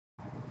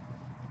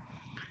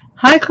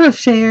Hi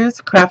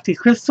crocheters, Crafty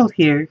Crystal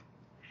here.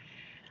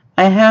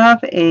 I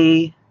have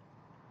a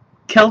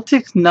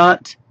Celtic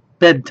knot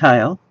bed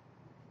tile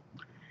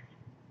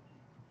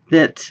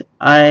that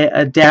I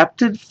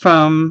adapted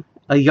from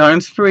a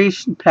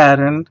Yarnspiration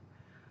pattern,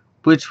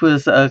 which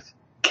was a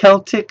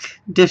Celtic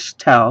dish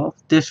towel,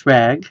 dish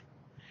rag.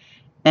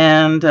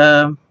 And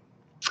I'm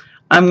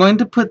going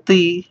to put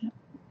the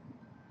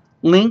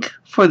link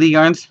for the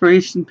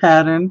Yarnspiration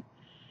pattern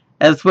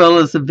as well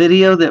as a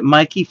video that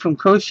Mikey from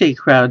Crochet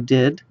Crowd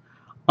did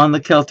on the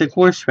Celtic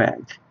horse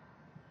rag.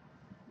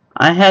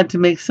 I had to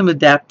make some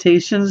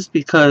adaptations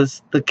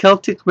because the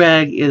Celtic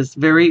rag is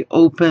very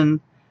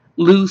open,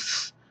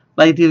 loose,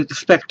 like you'd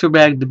expect a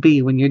rag to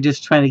be when you're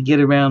just trying to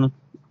get around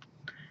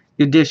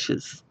your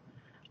dishes.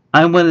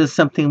 I wanted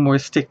something more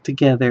stick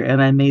together,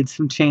 and I made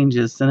some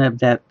changes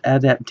and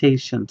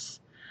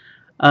adaptations.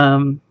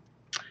 Um,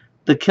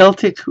 the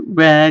Celtic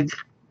rag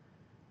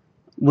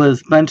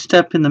was bunched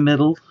up in the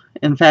middle.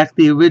 In fact,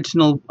 the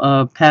original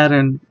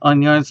pattern on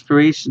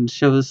Yarnspirations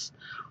shows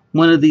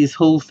one of these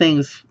whole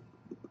things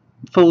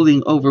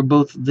folding over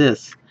both of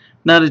this.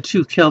 Not a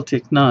true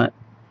Celtic knot.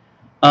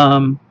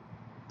 Um,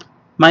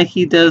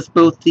 Mikey does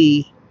both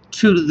the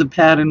true to the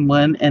pattern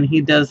one and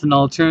he does an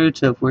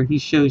alternative where he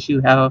shows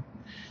you how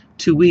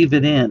to weave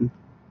it in.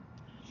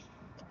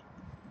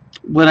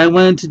 What I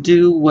wanted to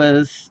do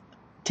was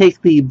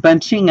take the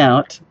bunching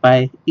out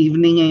by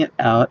evening it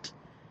out.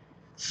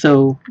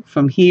 So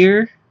from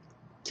here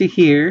to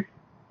here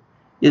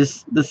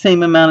is the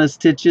same amount of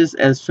stitches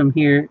as from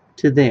here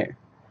to there.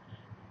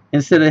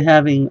 Instead of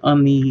having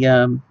on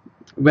the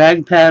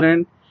rag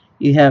pattern,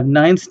 you have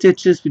 9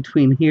 stitches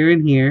between here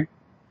and here,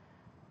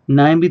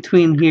 9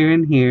 between here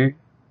and here,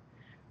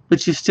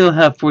 but you still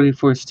have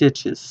 44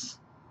 stitches.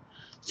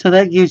 So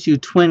that gives you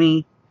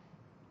 20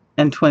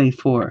 and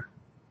 24.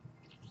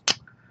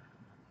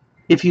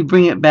 If you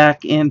bring it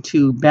back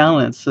into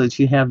balance so that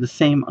you have the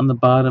same on the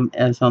bottom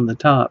as on the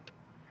top,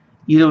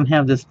 you don't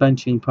have this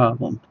bunching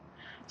problem.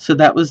 So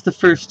that was the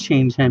first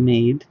change I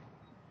made.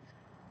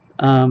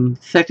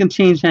 Second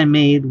change I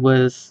made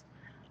was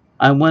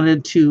I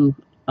wanted to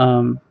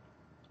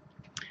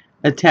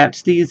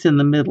attach these in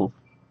the middle,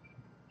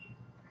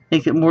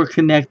 make it more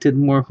connected,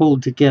 more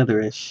hold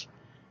together-ish.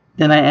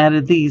 Then I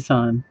added these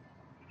on.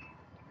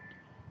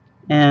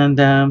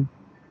 And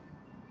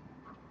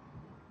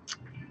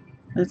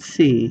let's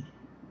see,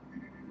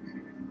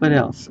 what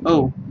else?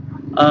 Oh,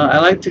 I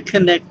like to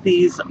connect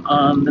these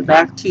on the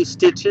back 2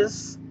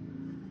 stitches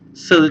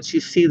so that you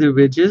see the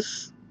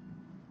ridges.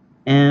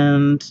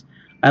 And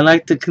I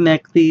like to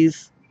connect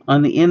these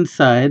on the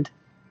inside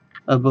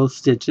of both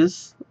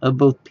stitches, of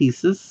both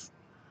pieces,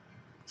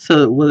 so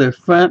that whether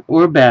front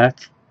or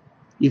back,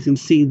 you can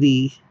see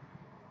the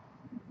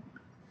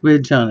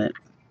ridge on it.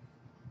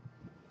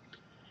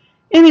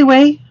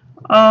 Anyway,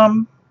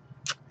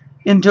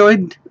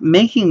 enjoyed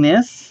making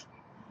this.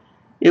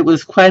 It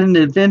was quite an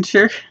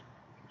adventure.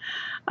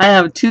 I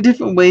have 2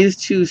 different ways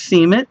to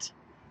seam it.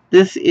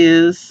 This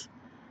is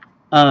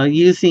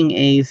using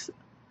a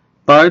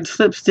barred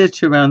slip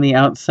stitch around the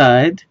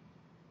outside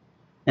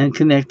and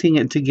connecting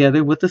it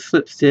together with a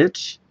slip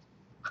stitch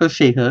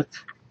crochet hook.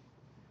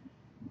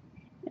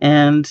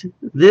 And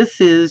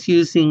this is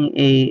using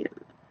a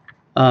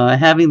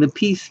having the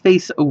piece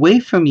face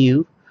away from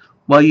you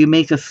while you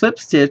make a slip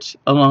stitch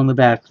along the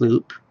back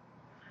loop.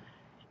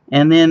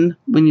 And then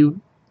when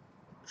you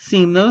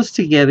seam those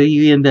together,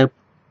 you end up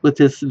with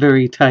this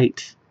very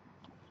tight,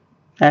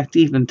 in fact,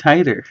 even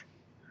tighter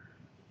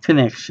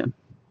connection.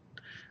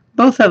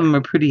 Both of them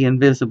are pretty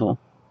invisible.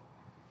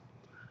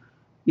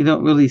 You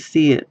don't really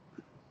see it.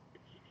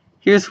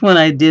 Here's one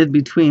I did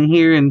between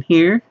here and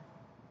here.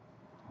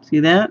 See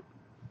that?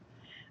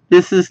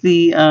 This is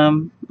the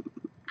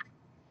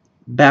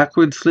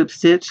backward slip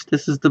stitch.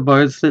 This is the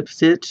barred slip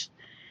stitch.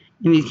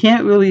 And you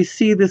can't really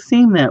see the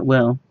seam that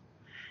well.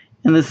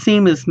 And the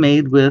seam is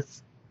made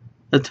with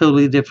a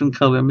totally different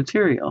color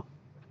material.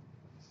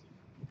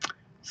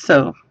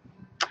 So,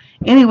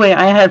 anyway,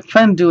 I had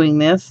fun doing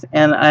this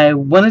and I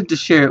wanted to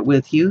share it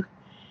with you.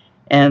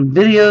 And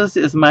videos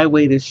is my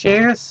way to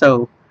share,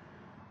 so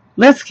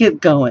let's get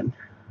going.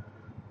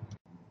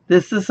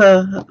 This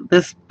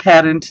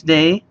pattern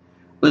today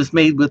was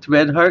made with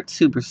Red Heart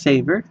Super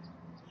Saver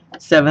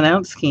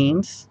 7-ounce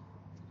skeins,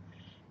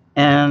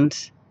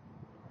 and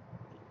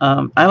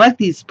I like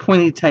these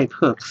pointy type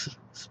hooks,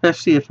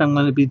 especially if I'm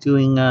going to be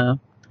doing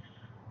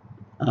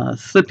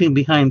slipping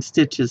behind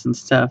stitches and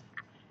stuff.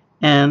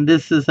 And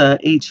this is a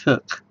H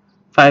hook,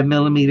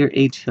 5mm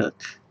H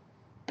hook.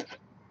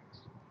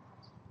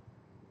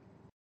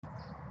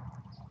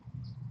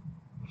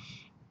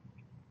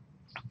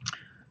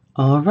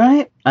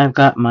 Alright, I've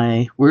got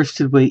my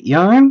worsted weight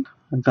yarn,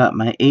 I've got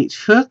my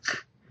H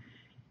hook,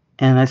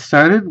 and I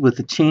started with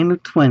a chain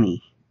of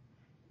 20.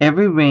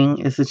 Every ring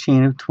is a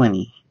chain of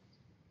 20.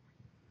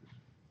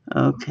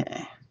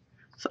 Okay,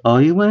 so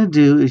all you want to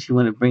do is you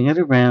want to bring it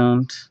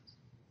around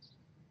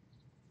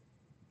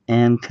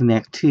and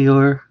connect to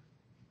your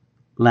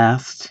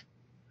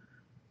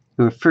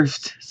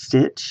first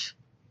stitch.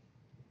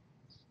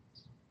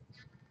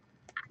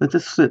 with a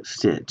slip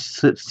stitch.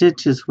 Slip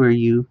stitch is where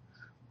you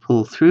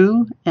pull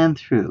through and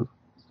through.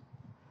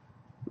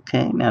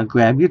 Okay, now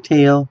grab your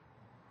tail,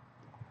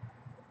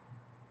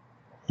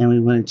 and we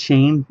want to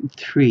chain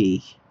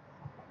 3.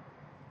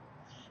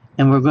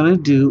 And we're going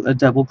to do a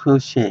double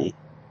crochet.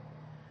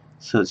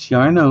 So it's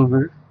yarn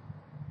over,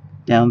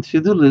 down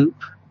through the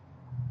loop,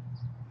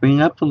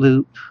 bring up a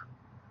loop,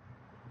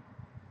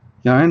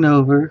 yarn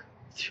over,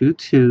 through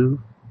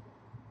 2,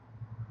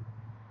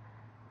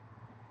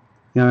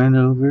 yarn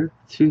over,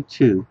 through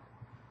 2.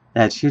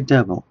 That's your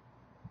double.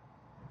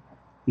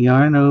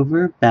 Yarn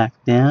over, back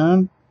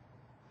down,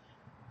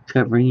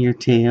 covering your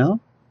tail,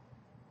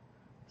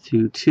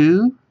 through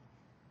 2,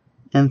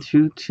 and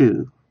through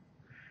 2.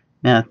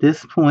 Now at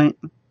this point,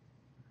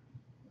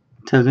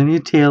 tug on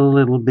your tail a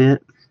little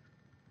bit,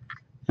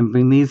 and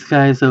bring these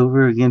guys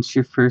over against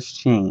your first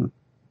chain.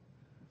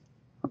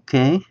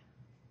 Okay?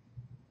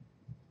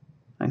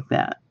 Like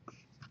that.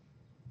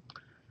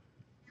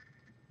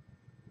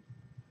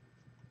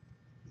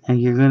 And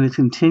you're going to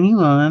continue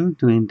on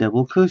doing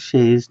double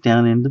crochets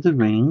down into the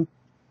ring.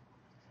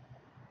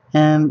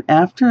 And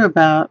after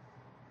about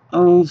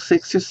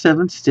 6 or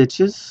 7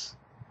 stitches,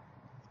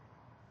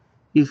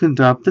 you can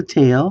drop the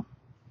tail,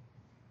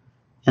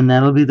 and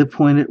that'll be the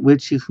point at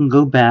which you can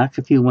go back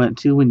if you want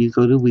to when you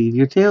go to weave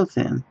your tails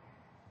in.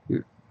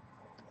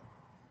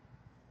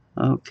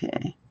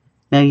 Okay.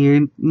 Now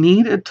you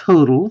need a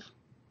total,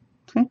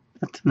 okay,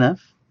 that's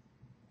enough.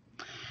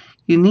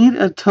 You need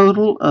a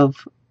total of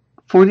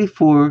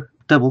 44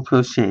 double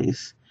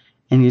crochets,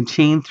 and your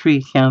chain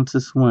 3 counts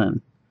as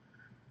 1.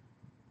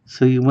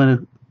 So you want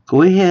to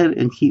go ahead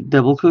and keep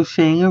double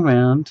crocheting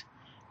around.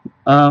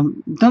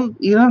 You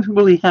don't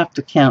really have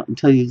to count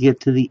until you get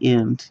to the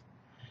end,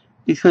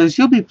 because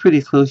you'll be pretty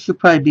close. You'll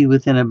probably be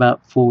within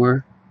about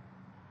 4,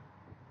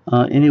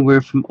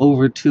 anywhere from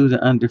over 2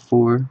 to under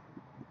 4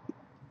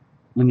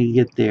 when you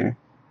get there.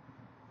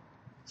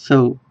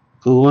 So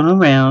go on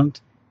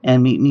around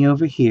and meet me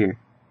over here,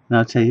 and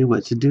I'll tell you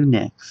what to do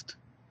next.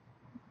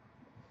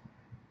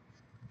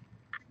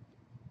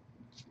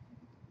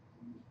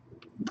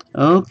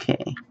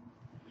 Okay,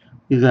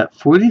 you got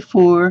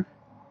 44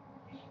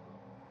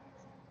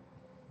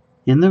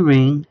 in the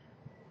ring,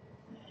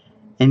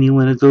 and you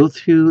want to go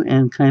through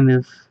and kind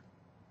of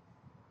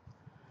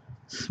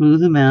smooth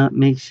them out,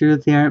 make sure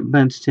they aren't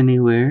bunched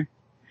anywhere,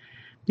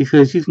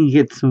 because you can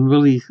get some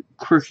really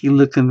quirky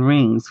looking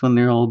rings when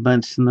they're all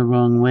bunched in the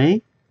wrong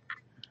way.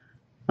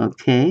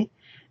 Okay,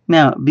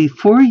 now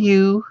before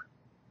you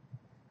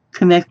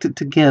connect it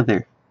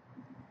together,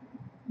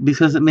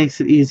 because it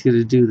makes it easier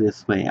to do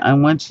this way, I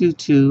want you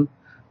to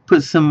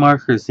put some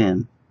markers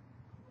in.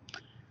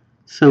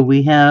 So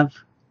we have,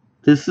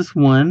 this is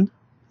 1,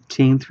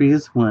 chain 3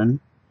 is 1,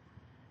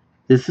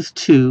 this is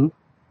 2,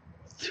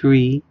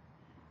 3,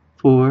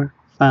 4,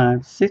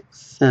 5, 6,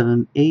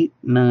 7, 8,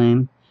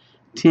 9,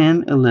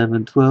 10,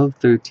 11, 12,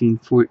 13,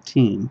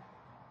 14.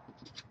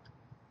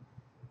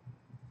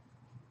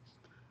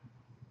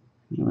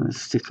 You want to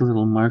stick a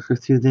little marker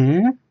through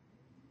there.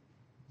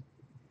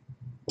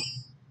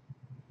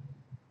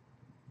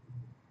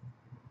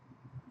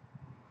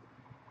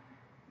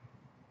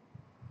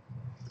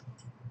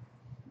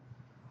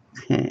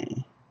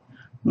 Okay.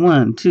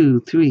 1,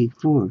 2, 3,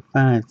 4,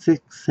 5,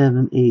 6,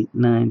 7, 8,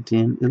 9,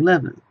 10,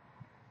 11.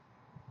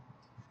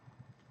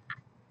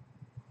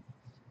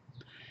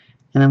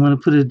 And I'm going to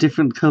put a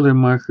different color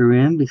marker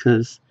in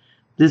because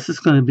this is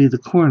going to be the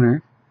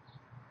corner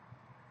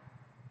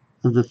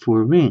of the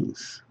 4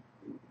 rings.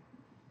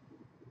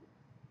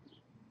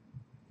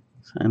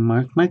 So I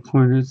mark my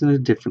corners in a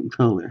different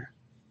color.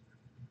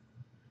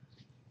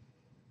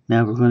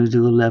 Now we're going to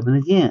do 11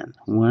 again.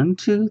 1,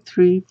 2,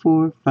 3,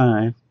 4,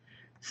 5,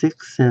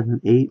 6,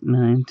 7, 8,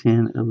 9,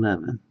 10,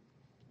 11.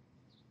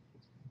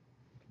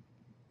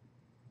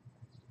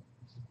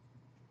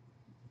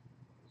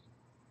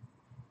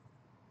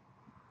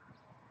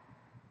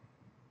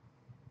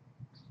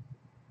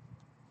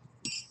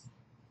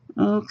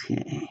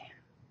 Okay.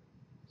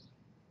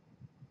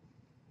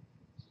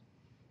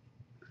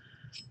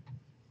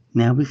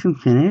 Now we can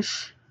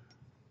finish.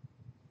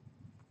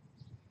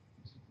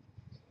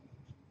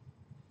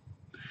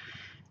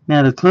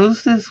 Now to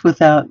close this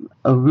without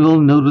a real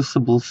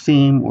noticeable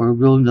seam or a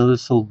real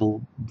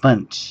noticeable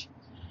bunch,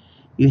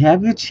 you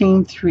have your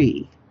chain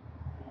 3,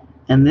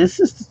 and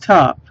this is the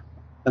top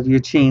of your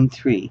chain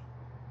 3.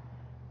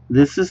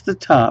 This is the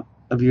top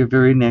of your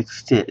very next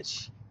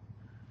stitch.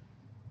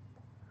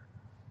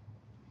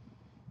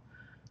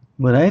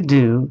 What I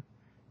do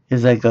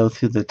is I go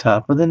through the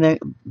top of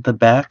the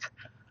back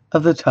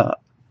of the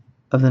top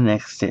of the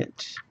next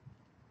stitch,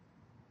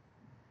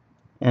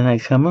 and I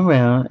come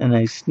around and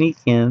I sneak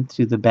in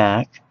through the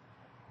back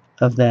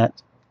of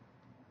that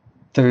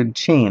 3rd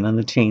chain on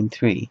the chain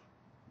 3,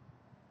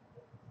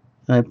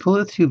 and I pull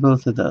it through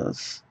both of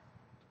those.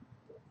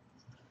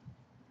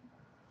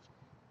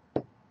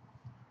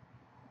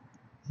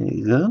 There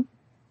you go.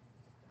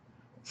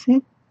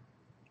 See?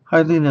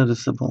 Hardly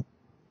noticeable.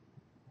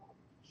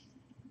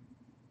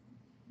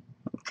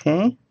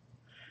 Okay.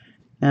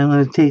 Now I'm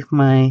going to take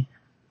my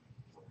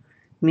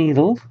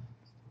needle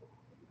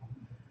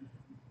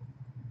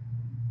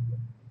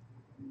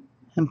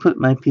and put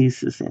my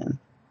pieces in.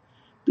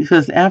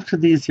 Because after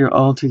these are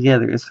all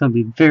together, it's going to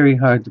be very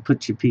hard to put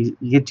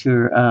get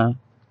your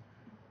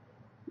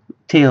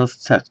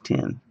tails tucked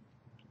in.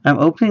 I'm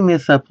opening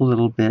this up a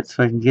little bit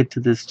so I can get to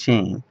this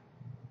chain.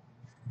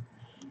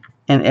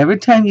 And every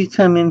time you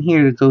come in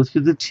here to go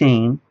through the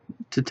chain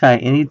to tie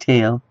any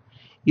tail,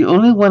 you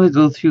only want to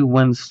go through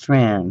one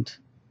strand.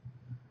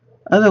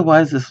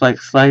 Otherwise, it's like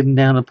sliding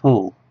down a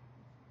pole.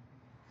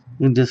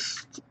 It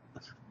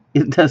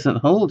doesn't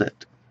hold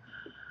it.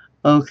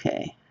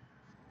 Okay.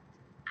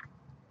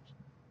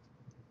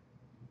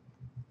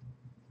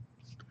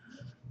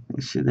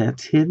 Make sure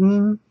that's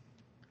hidden.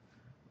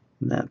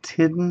 That's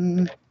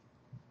hidden.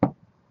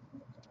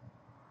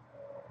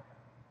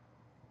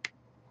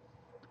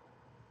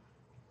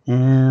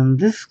 And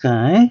this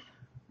guy,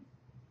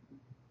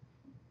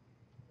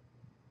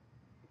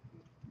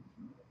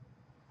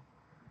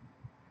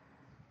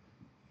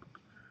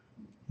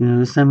 you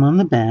notice I'm on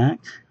the back.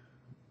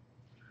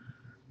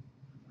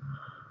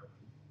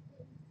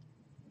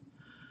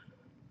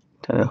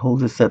 Try to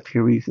hold this up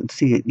here where you can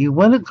see it. You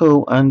want to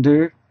go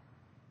under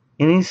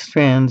any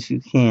strands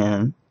you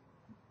can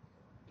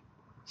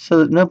so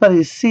that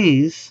nobody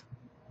sees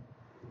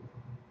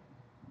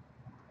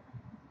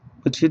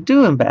what you're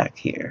doing back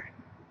here.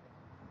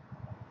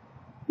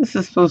 This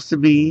is supposed to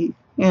be,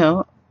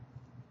 a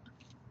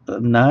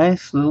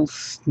nice little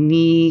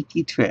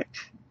sneaky trick.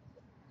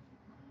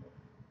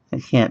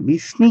 It can't be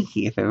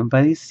sneaky if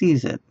everybody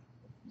sees it.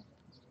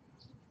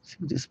 So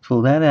just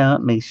pull that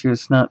out, make sure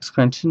it's not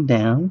scrunching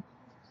down.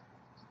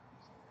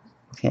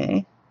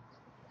 Okay.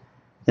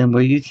 Then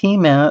where you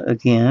came out,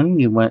 again,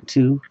 you want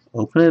to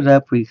open it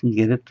up where you can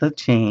get at the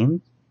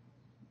chain.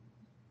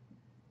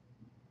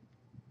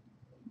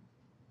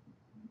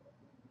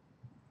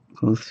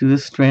 Go through the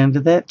strand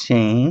of that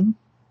chain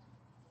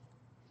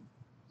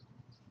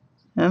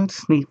and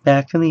sneak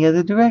back in the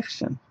other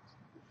direction.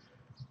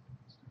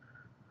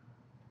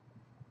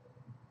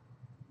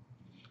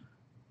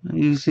 I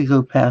usually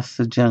go past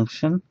the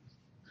junction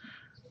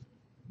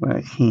where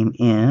I came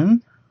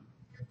in.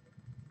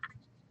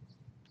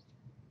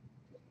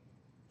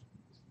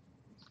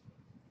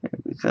 There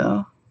we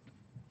go.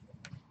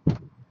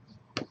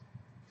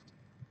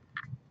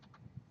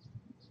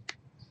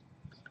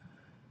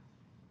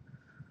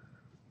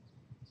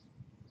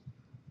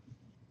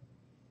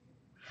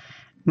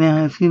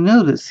 Now, if you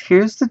notice,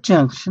 here's the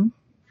junction,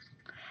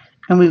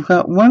 and we've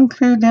got one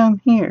clear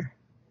down here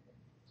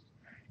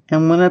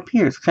and one up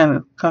here. It's kind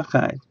of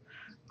cockeyed.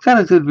 Got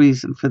a good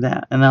reason for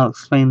that, and I'll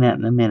explain that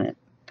in a minute.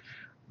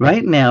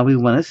 Right now, we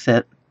want to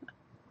set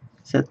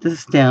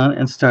this down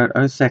and start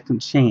our second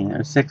chain,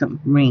 our second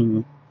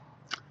ring.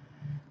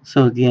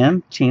 So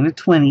again, chain of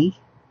 20,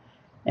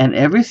 and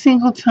every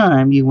single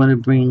time you want to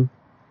bring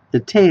the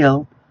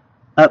tail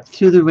up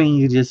through the ring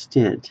you just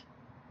did.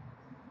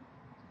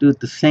 Do it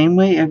the same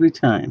way every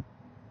time.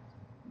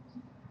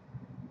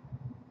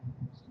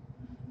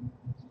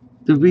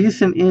 The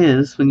reason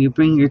is when you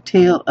bring your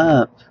tail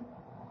up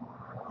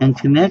and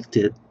connect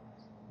it,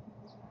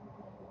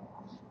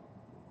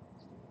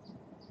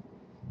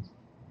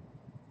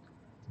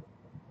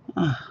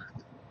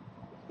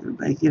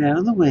 everybody get out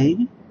of the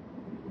way.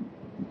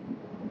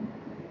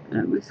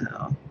 There we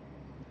go.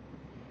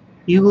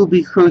 You will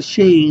be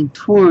crocheting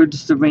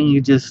towards the ring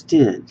you just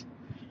did.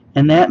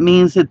 And that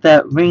means that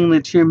that ring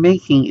that you're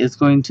making is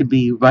going to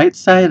be right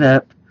side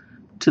up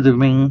to the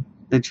ring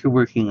that you're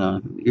working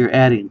on, you're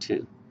adding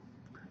to.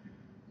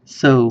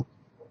 So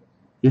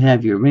you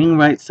have your ring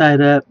right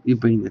side up, you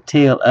bring the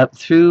tail up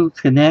through,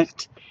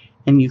 connect,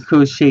 and you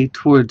crochet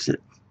towards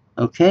it.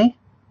 Okay?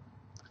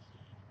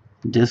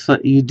 Just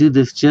let you do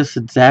this just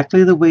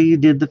exactly the way you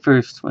did the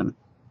first one.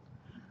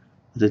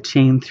 The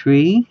chain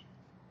 3,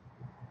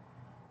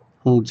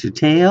 hold your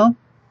tail,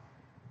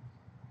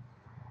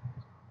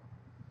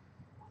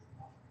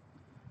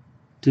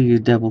 do your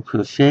double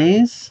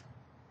crochets,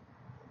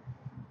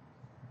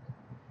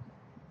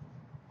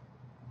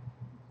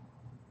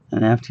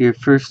 and after your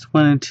first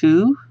 1 and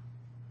 2,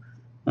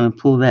 I'm going to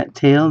pull that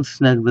tail and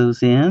snug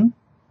those in.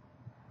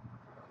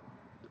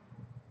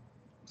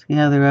 See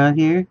how they're out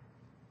here?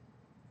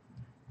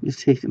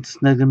 Just take and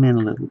snug them in a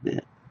little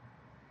bit.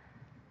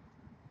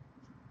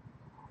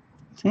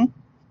 See?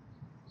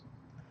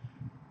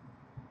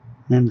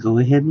 Then go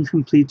ahead and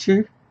complete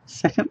your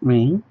second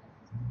ring.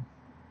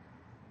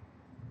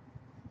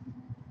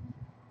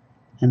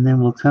 And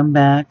then we'll come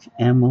back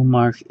and we'll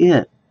mark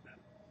it.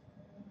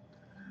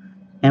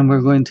 And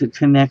we're going to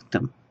connect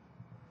them.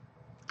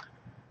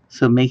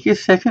 So make your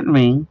second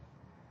ring.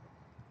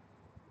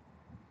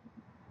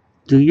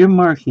 Do your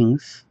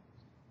markings.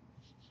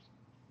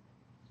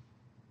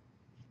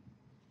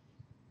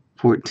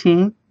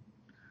 14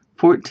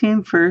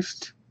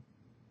 first,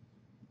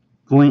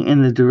 going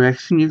in the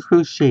direction you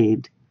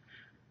crocheted.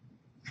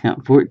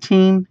 Count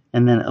 14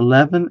 and then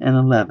 11 and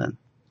 11.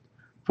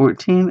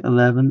 14,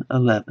 11,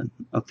 11.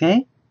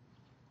 Okay?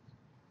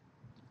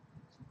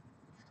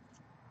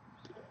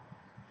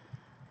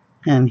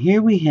 And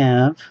here we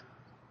have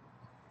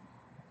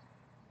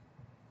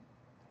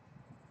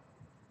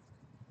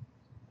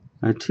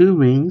our 2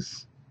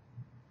 rings.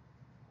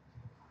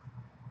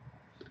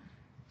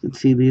 You can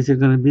see these are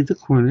going to be the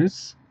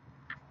corners.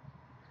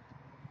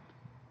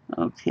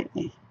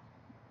 Okay.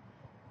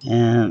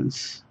 And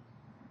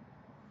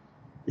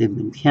they've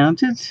been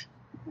counted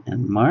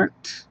and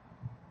marked.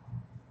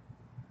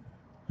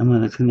 I'm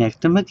going to connect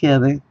them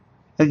together.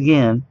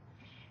 Again,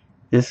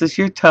 this is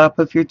your top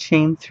of your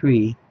chain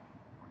 3.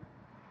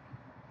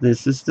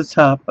 This is the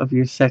top of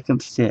your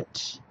second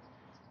stitch.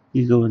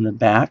 You go in the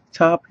back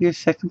top of your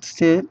second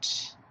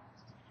stitch,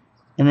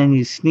 and then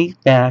you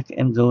sneak back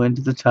and go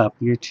into the top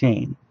of your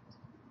chain.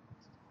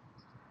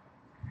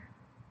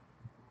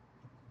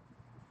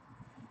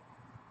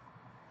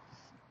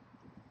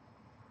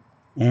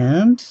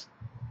 And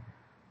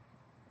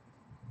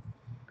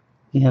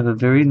you have a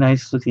very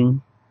nice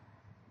looking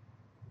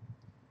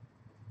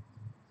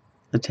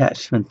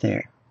attachment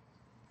there.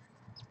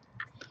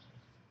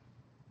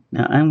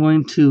 Now I'm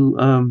going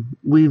to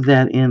weave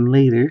that in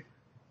later.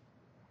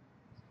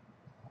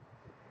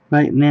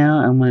 Right now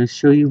I'm going to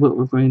show you what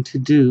we're going to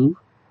do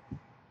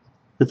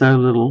with our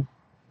little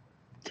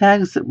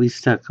tags that we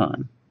stuck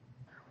on.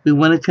 We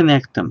want to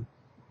connect them.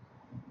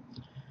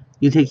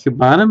 You take your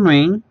bottom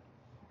ring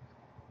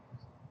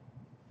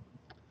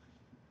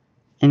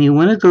and you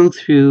want to go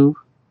through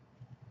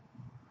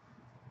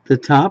the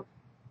top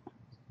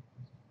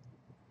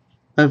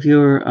of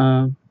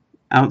your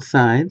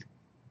outside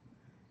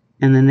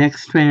and the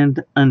next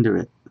strand under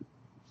it.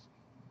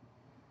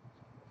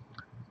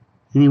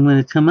 And you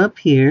want to come up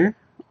here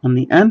on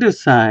the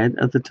underside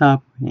of the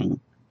top ring,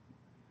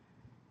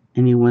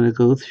 and you want to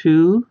go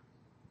through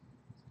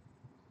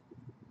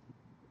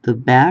the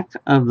back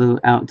of the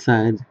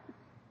outside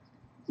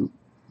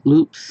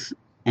loops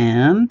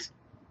and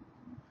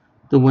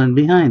the one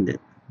behind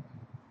it.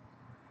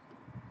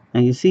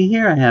 Now you see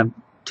here I have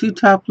 2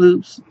 top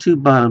loops, 2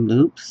 bottom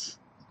loops.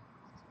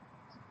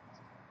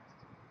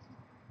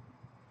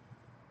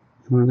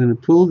 And we're going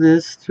to pull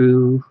this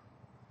through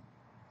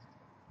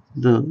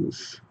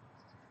those,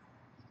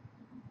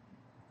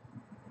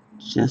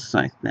 just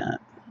like that.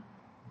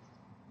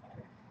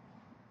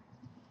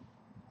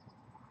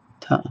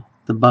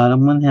 The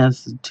bottom one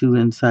has the 2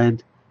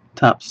 inside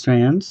top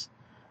strands.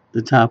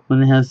 The top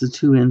one has the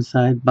 2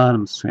 inside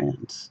bottom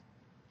strands.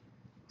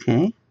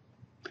 Okay?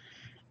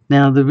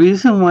 Now the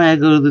reason why I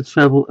go to the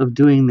trouble of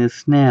doing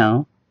this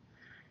now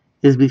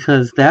is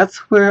because that's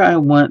where I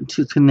want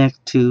to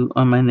connect to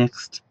on my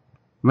next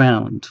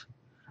round.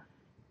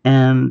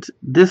 And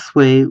this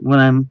way, when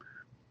I'm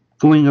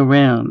going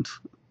around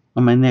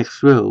on my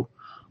next row,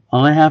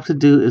 all I have to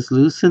do is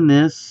loosen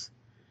this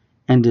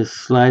and just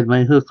slide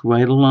my hook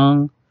right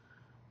along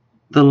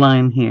the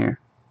line here,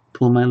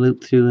 pull my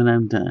loop through, and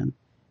I'm done.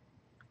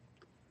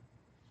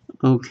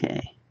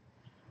 Okay.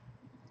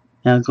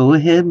 Now go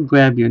ahead and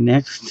grab your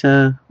next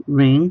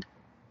ring,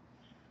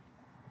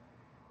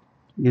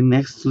 your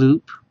next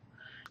loop.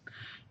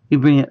 You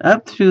bring it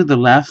up through the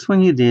last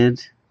one you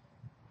did,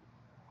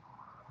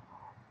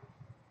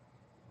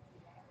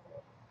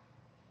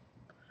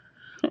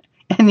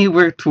 and you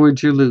work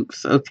towards your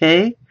loops,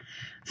 okay?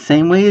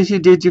 Same way as you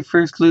did your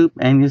first loop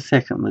and your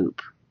second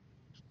loop.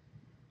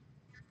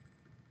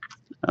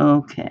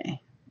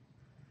 Okay.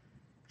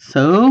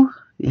 So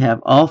you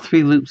have all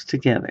 3 loops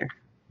together.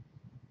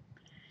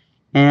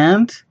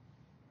 And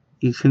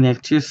you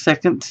connect your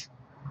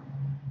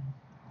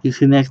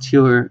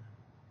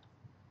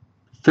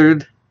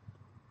third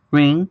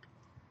ring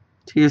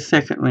to your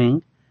second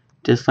ring,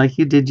 just like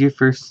you did your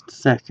first and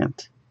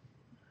second.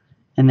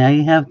 And now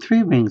you have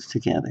 3 rings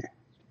together.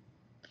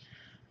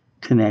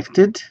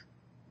 Connected,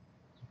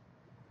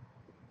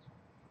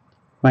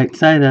 right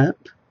side up,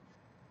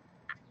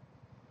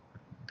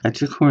 got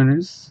your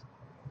corners.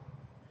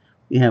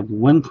 You have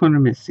 1 corner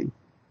missing.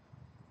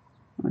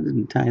 I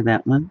didn't tie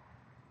that one.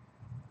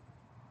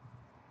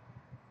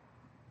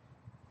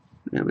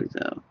 There we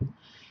go.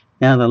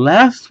 Now the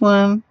last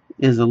one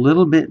is a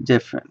little bit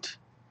different,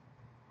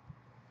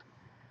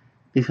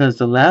 because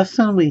the last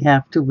one we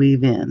have to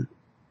weave in.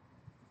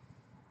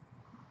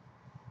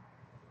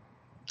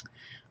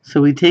 So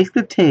we take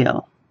the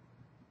tail.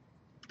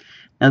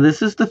 Now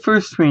this is the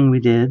first ring we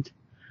did,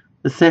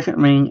 the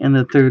second ring, and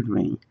the third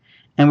ring.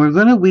 And we're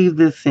going to weave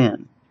this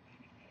in.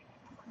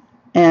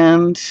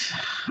 And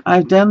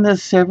I've done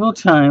this several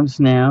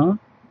times now,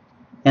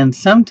 and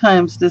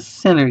sometimes this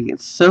center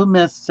gets so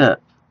messed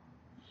up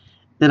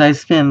that I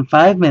spend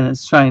 5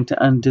 minutes trying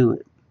to undo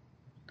it.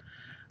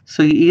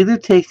 So you either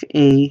take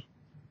a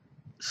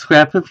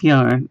scrap of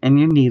yarn and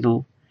your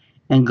needle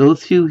and go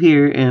through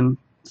here and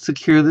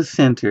secure the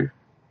center,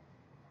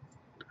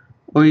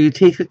 or you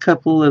take a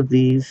couple of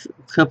these,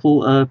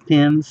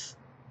 pins,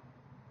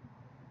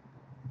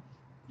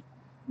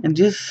 and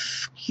just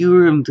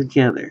skewer them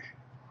together.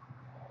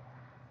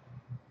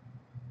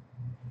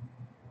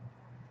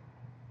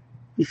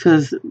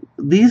 Because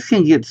these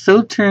can get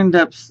so turned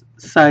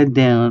upside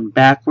down,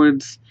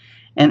 backwards,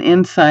 and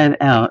inside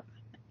out,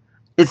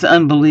 it's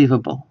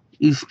unbelievable.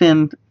 You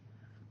spend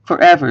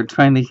forever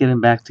trying to get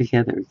them back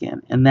together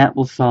again, and that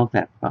will solve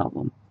that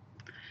problem.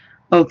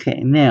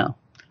 Okay, now,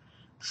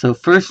 so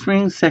first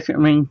ring,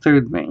 second ring,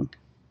 third ring.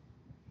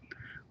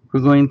 We're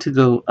going to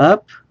go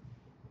up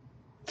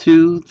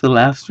through the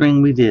last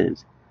ring we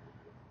did,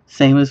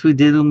 same as we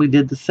did when we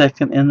did the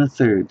second and the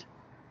third.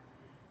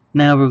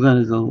 Now we're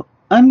going to go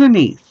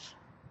underneath.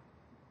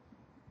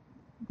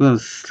 We're going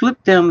to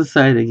slip down the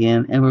side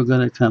again, and we're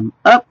going to come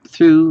up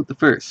through the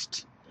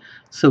first.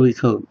 So we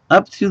go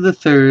up through the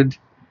third,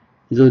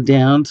 go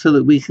down so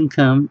that we can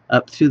come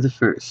up through the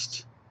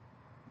first.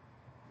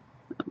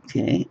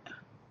 Okay.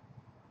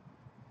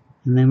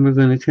 And then we're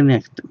going to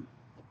connect them.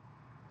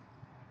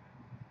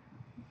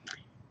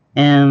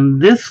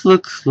 And this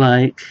looks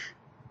like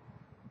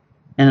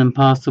an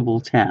impossible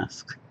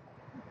task,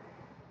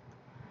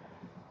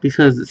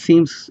 because it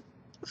seems,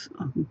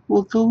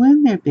 we'll go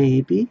in there,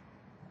 baby.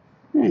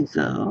 There you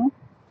go.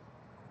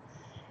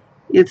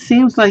 It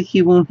seems like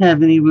you won't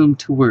have any room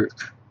to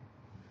work,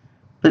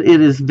 but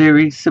it is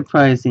very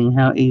surprising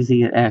how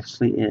easy it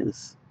actually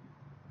is.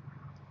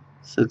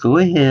 So go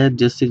ahead,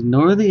 just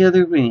ignore the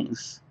other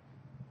rings.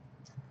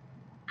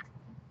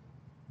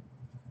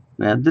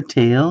 Grab the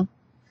tail,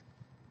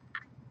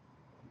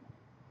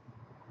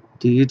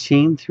 do your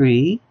chain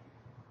 3.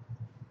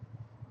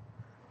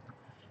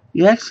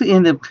 You actually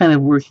end up kind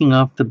of working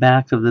off the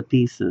back of the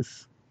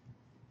pieces.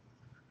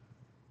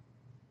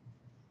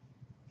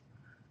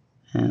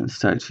 And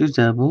start your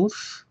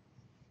doubles.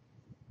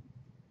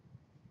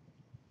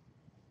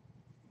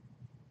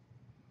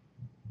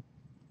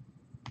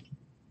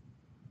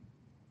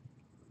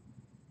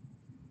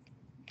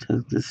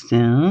 Tuck this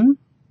down.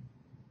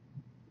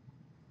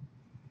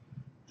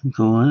 And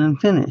go on and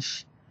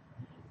finish.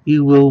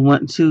 You will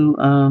want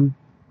to,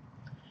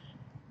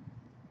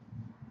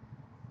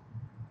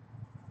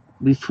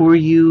 before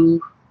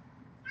you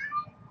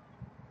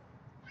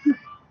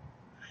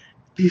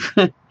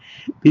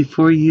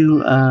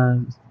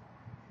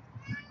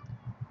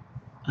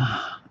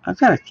I've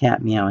got a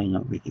cat meowing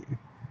over here.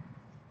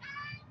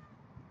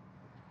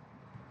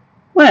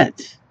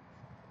 What?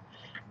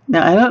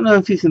 Now, I don't know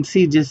if you can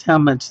see just how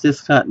much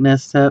this got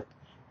messed up.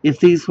 If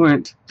these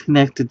weren't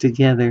connected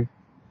together,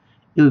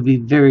 it would be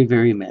very,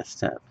 very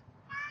messed up.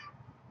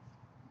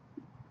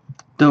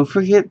 Don't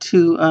forget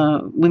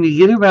to, when you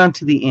get around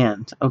to the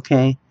end,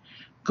 okay,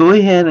 go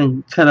ahead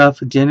and cut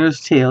off a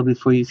generous tail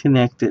before you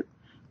connect it,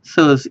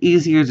 so it's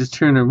easier to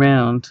turn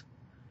around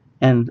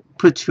and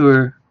put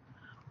your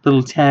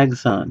little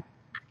tags on.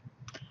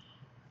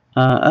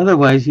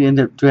 Otherwise, you end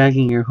up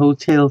dragging your whole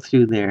tail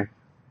through there.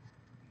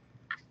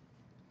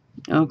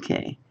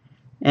 Okay,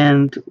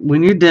 and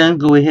when you're done,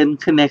 go ahead and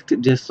connect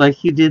it just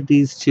like you did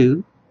these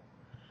two.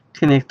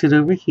 Connect it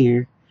over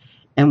here,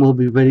 and we'll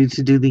be ready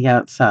to do the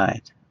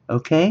outside.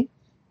 Okay?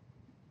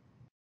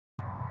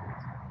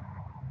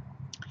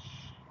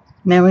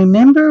 Now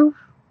remember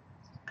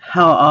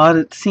how odd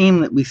it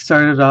seemed that we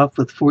started off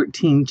with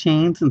 14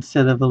 chains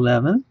instead of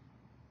 11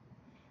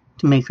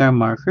 to make our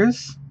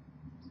markers?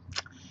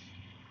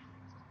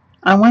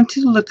 I want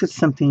you to look at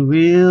something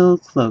real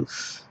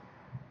close.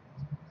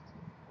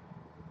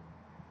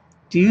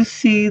 Do you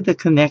see the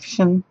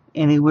connection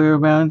anywhere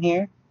around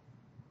here?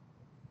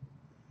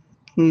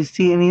 Can you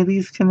see any of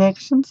these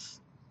connections?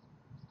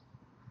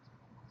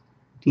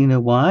 Do you know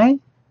why?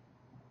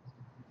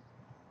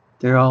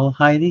 They're all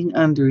hiding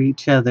under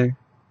each other.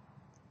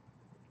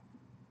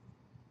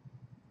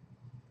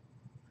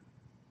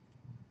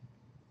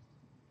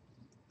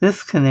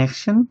 This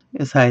connection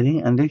is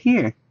hiding under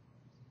here.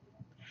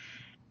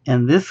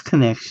 And this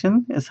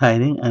connection is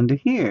hiding under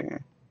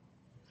here.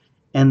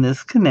 And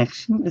this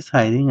connection is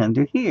hiding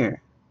under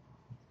here.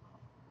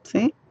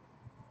 See?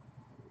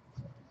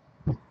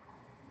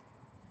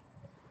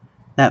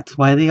 That's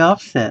why the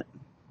offset.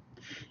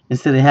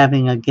 Instead of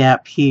having a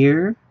gap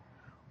here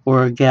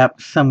or a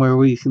gap somewhere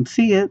where you can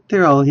see it,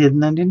 they're all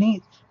hidden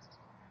underneath.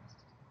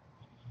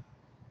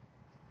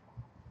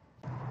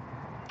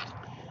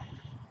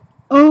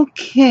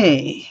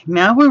 Okay,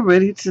 now we're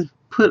ready to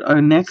put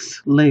our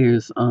next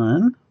layers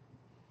on.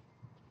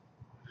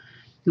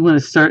 You want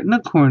to start in the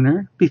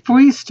corner.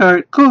 Before you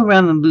start, go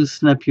around and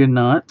loosen up your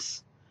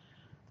knots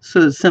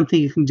so it's something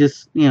you can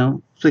just,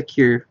 flick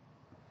your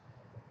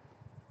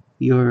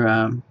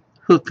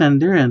hook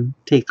under and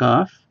take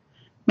off.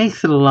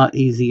 Makes it a lot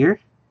easier.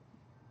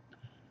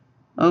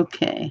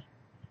 Okay.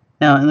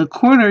 Now in the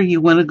corner you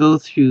want to go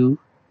through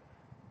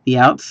the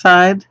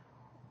outside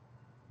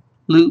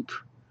loop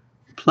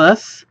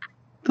plus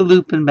the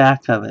loop in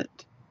back of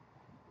it.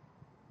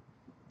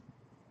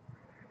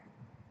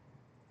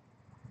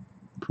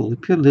 Pull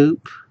up your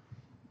loop.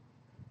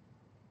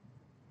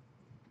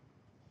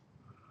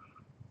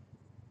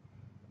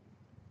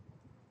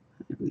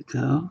 There we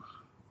go.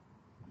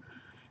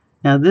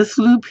 Now this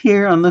loop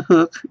here on the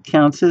hook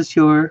counts as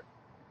your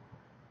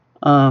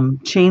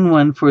chain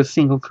 1 for a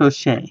single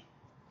crochet.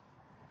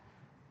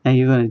 Now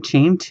you're going to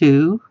chain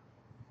 2,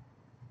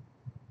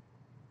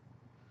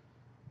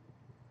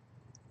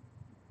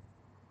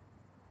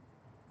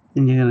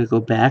 then you're going to go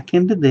back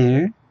into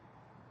there,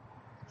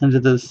 under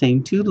those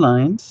same 2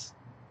 lines.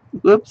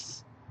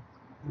 Whoops,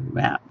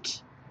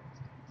 wrapped.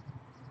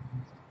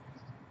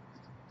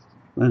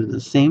 Under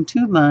the same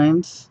 2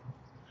 lines,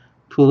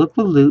 pull up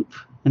a loop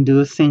and do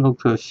a single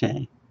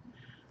crochet.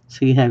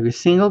 So you have your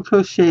single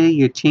crochet,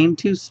 your chain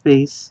 2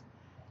 space,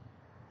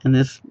 and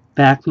this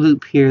back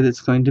loop here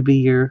that's going to be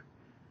your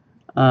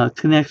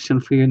connection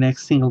for your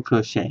next single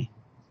crochet,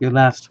 your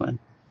last one.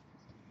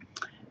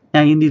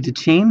 Now you need to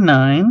chain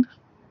 9.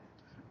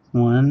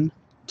 1,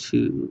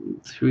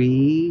 2,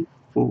 3,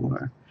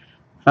 4,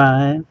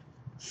 5,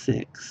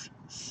 6,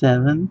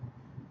 7,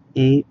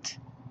 8,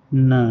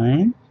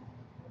 9.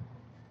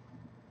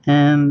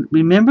 And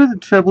remember the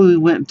trouble we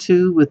went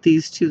to with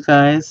these 2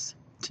 guys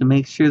to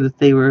make sure that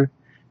they were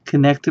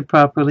connected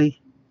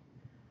properly?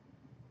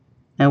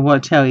 Now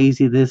watch how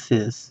easy this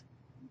is.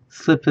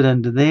 Slip it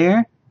under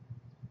there.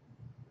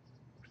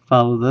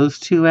 Follow those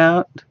 2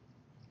 out.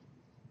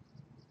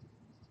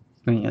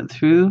 Bring it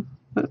through.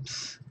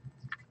 Whoops.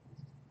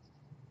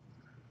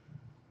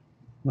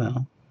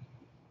 Well,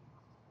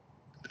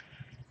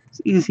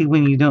 it's easy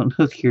when you don't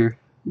get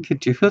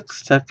your hook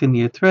stuck in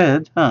your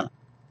thread, huh?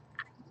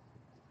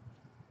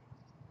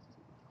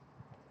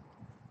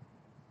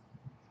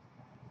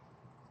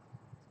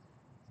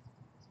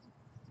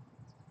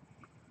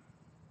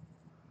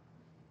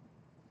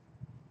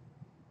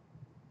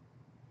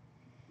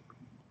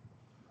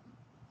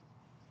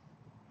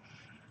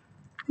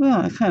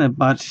 Well, I kind of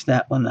botched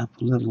that one up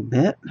a little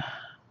bit.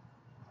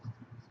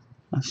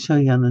 I'll show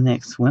you on the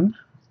next one.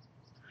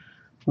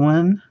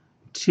 1,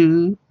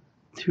 2,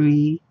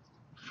 3,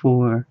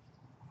 4,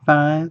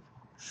 5,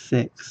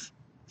 6,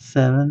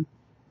 7,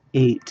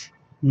 8,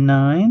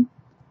 9.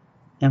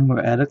 And we're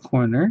at a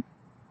corner.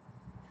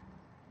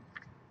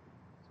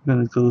 We're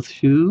going to go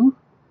through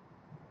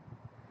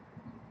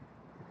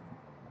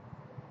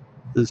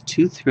those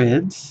 2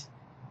 threads.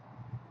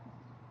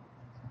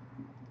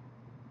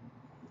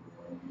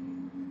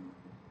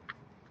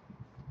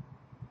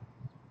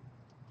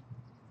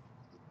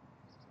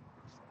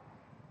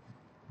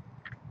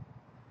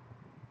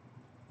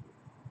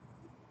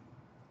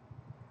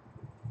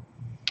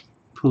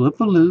 Pull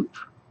up a loop.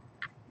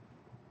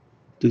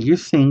 Do your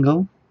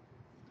single.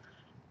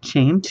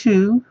 Chain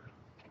 2.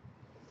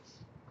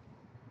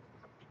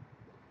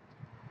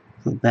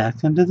 Go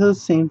back under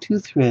those same 2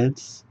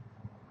 threads.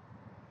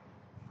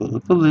 Pull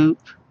up a loop.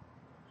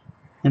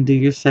 And do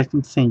your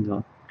second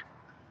single.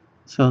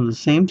 So on the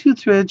same 2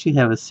 threads you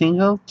have a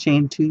single,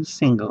 chain 2,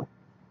 single.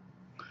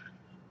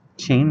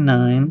 Chain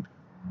 9.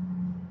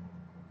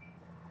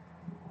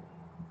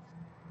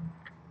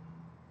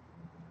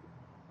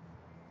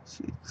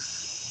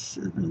 6,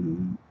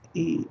 7,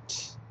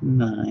 8,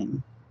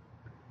 9.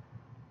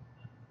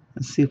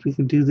 Let's see if we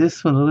can do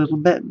this one a little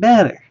bit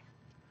better.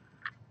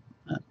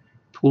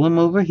 Pull them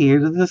over here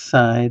to the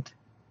side.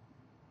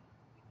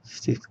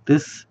 Stick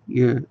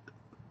your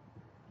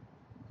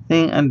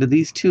thing under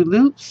these 2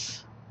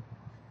 loops.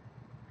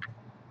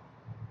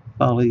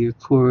 Follow your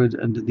cord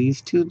under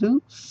these 2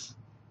 loops.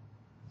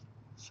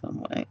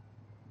 Some way.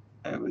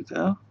 There we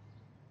go.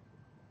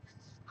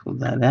 Pull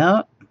that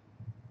out.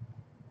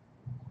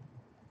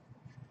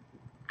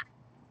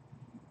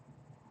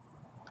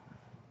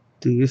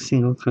 Do your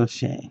single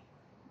crochet.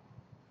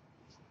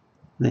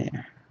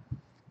 There.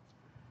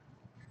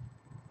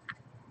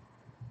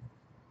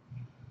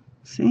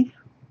 See?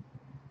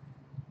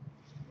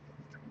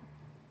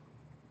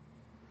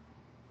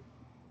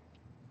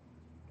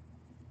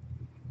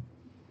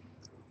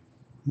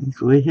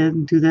 Go ahead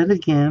and do that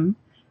again.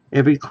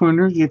 Every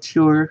corner gets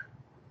your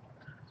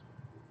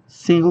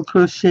single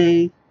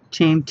crochet,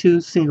 chain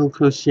 2, single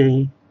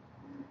crochet.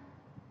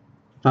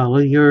 Follow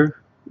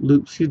your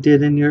loops you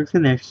did in your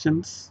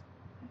connections.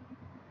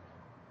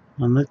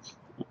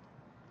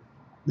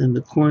 Then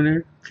the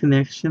corner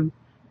connection,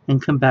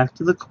 and come back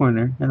to the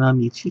corner, and I'll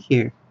meet you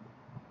here.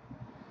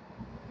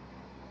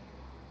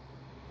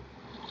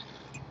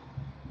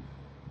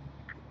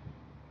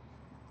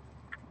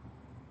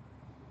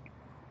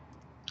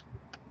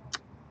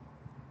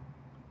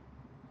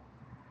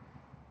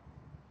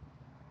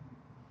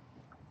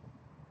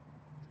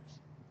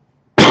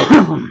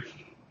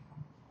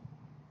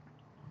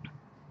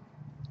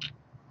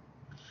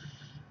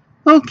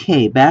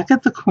 Okay, back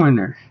at the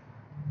corner.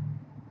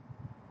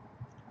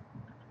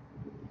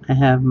 I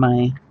have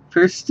my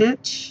first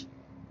stitch,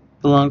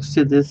 belongs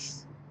to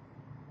this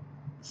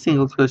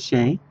single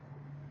crochet.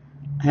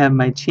 I have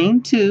my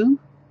chain 2,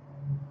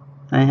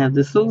 and I have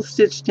this little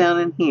stitch down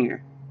in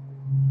here.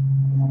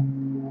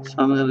 So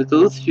I'm going to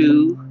go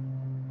through,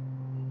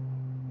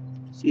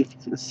 see if you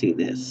can see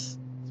this.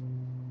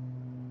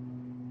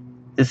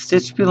 This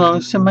stitch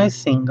belongs to my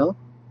single.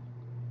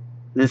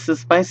 This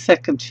is my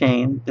second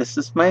chain. This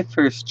is my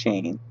first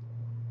chain.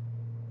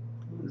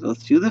 Go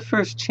through the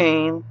first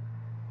chain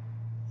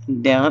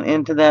and down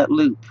into that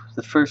loop,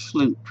 the first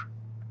loop,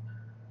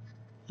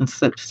 and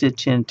slip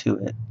stitch into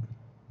it.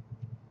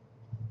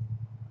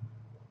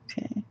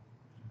 Okay,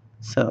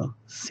 so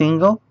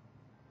single,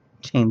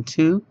 chain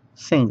 2,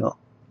 single.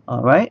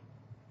 All right.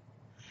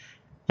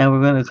 Now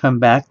we're going to come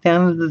back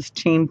down to this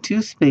chain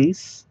 2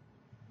 space,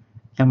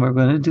 and we're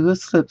going to do a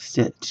slip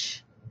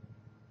stitch.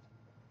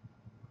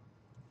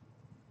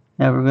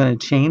 Now we're going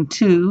to chain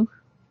 2,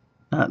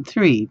 not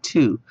 3,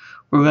 2.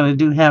 We're going to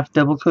do half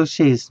double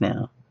crochets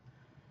now.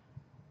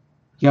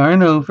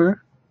 Yarn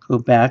over, go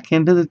back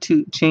into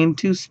the chain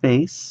 2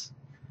 space,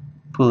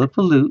 pull up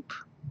a loop,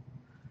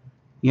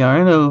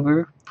 yarn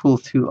over, pull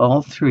through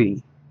all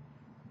 3.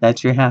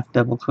 That's your half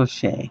double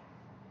crochet.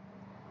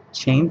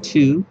 Chain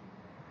 2,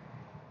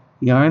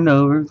 yarn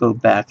over, go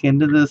back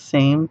into the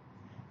same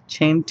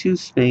chain 2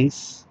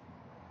 space,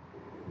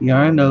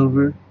 yarn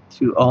over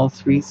through all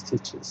 3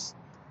 stitches,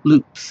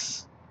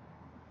 loops,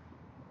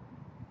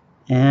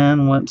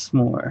 and once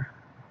more.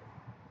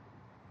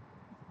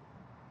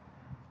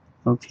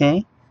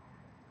 Okay,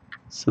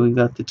 so we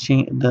got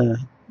the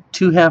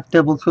 2 half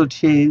double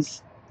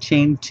crochets,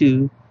 chain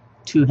 2,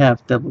 2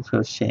 half double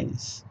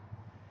crochets.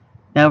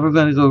 Now we're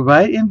going to go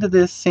right into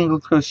this single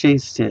crochet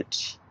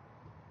stitch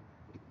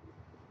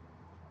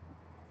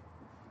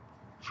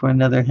for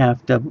another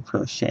half double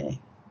crochet.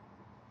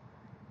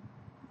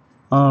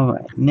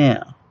 Alright,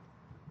 now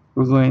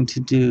we're going to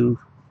do,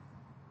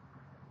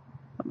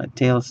 my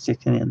tail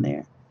sticking in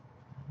there.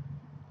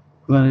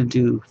 We're going to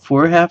do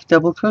 4 half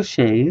double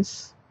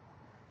crochets,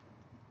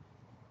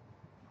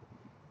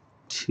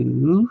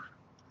 2,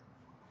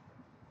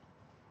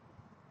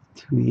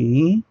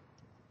 3,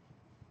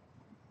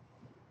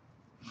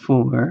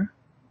 4,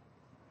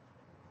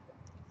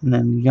 and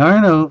then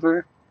yarn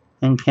over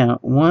and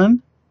count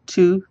 1,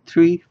 2,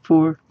 3,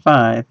 4,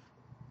 5.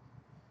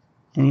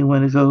 And you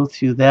want to go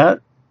through that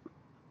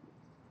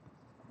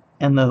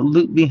and the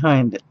loop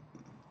behind it.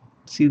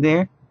 See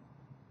there?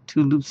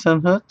 2 loops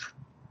unhook.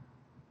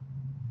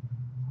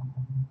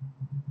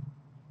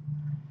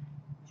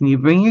 And you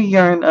bring your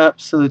yarn up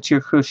so that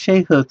your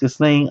crochet hook is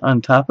laying on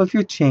top of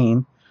your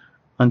chain,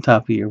 on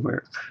top of your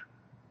work.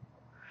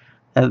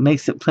 That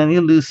makes it plenty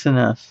loose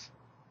enough.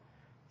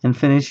 And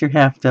finish your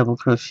half double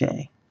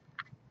crochet.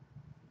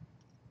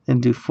 Then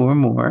do 4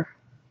 more.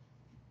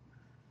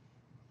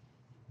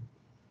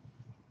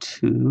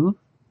 2,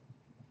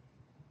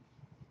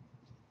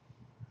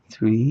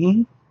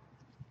 3,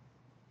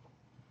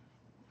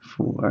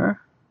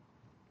 4.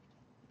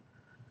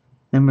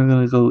 Then we're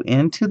going to go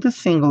into the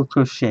single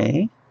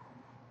crochet.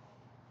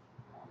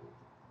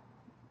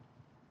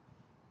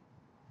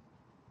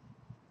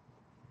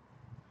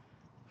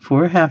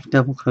 Four half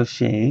double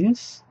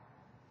crochets.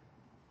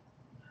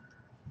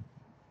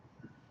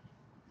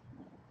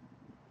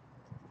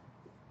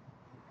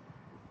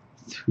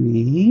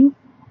 3,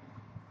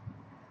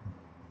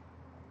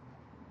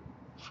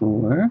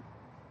 4,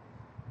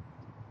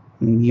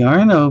 and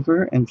yarn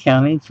over and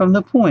counting from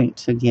the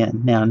point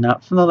again. Now,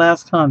 not from the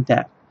last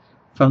contact,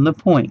 from the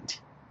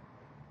point.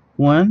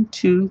 1,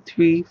 2,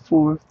 3,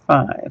 4,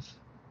 5.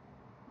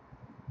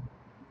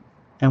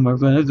 And we're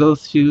going to go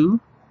through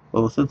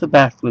both of the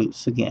back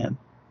loops again.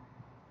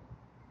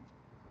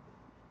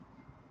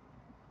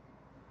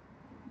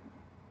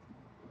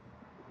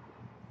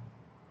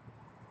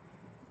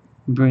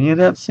 Bring it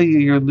up so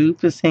your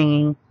loop is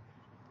hanging,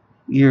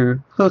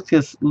 your hook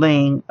is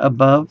laying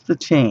above the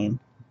chain.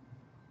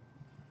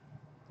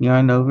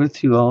 Yarn over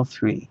through all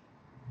 3.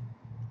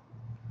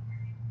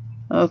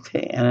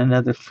 Okay, and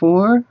another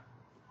 4,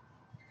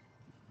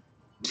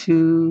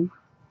 2,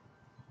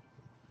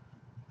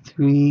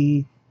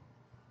 3,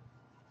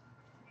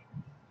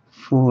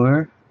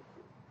 4.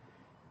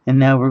 And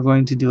now we're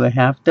going to do a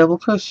half double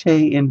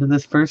crochet into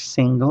this first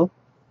single.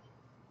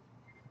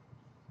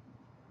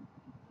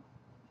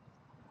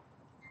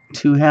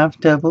 2 half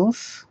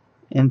doubles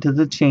into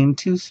the chain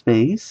 2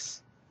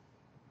 space.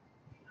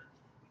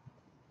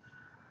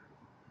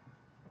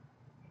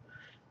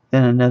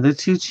 Then another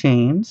 2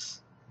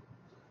 chains.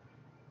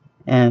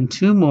 And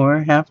 2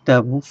 more half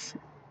doubles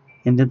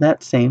into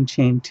that same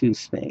chain 2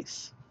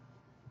 space.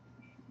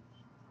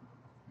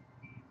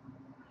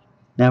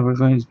 Now we're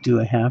going to do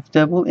a half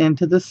double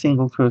into the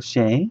single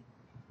crochet.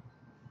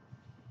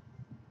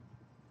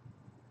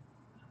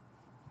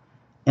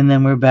 And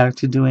then we're back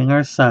to doing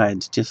our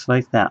sides just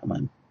like that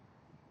one.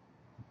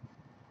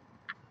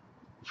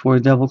 4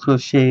 double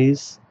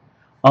crochets.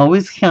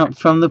 Always count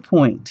from the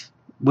point,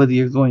 whether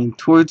you're going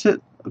towards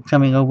it or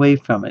coming away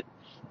from it.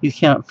 You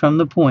count from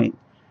the point.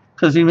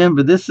 Because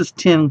remember, this is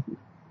 10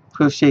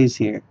 crochets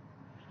here.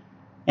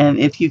 And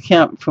if you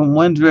count from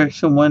one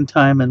direction one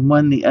time and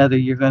one the other,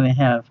 you're going to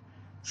have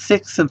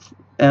 6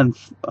 and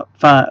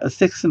 5,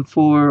 6 and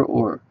 4,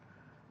 or,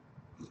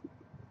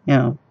 you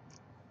know,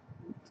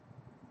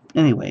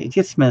 anyway, it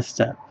gets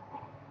messed up.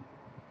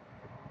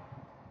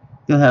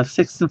 You'll have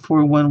 6 and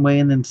 4 one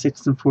way and then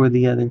 6 and 4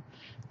 the other.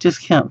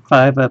 Just count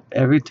 5 up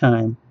every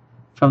time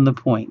from the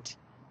point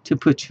to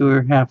put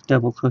your half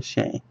double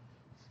crochet.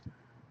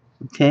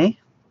 Okay?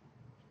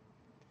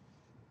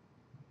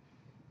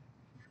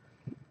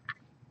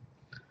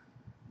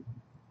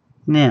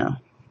 Now,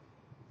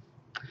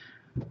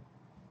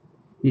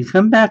 you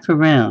come back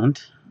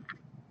around.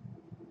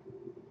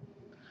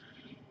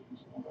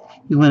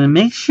 You want to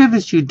make sure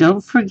that you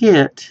don't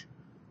forget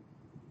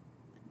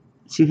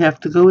So you have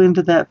to go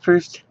into that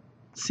first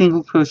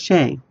single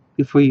crochet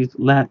before you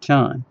latch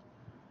on.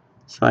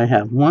 So I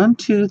have 1,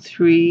 2,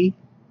 3.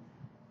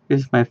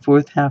 Here's my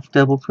fourth half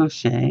double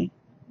crochet.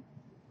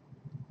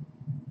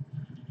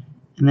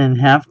 And then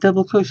half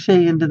double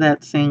crochet into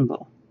that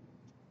single.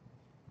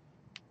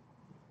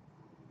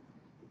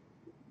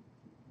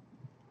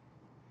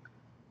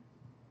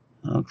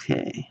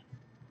 Okay.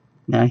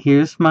 Now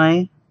here's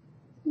my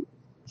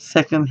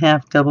second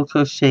half double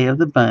crochet of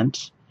the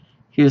bunch.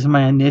 Here's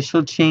my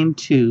initial chain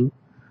 2.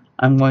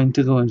 I'm going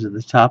to go into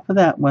the top of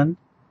that one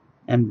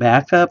and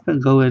back up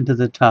and go into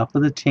the top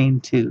of the chain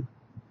 2.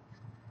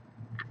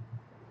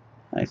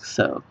 Like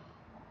so.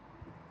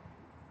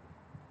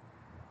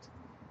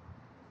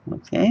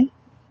 Okay.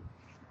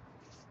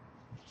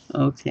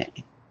 Okay.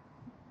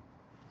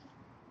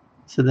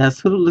 So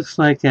that's what it looks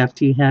like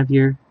after you have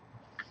your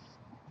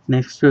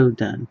next row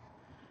done.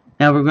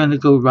 Now we're going to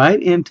go right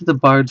into the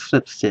barred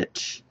slip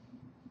stitch.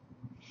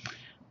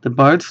 The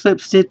barred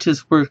slip stitch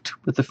is worked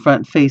with the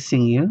front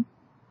facing you.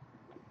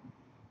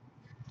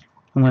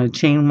 I'm going to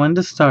chain 1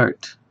 to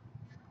start.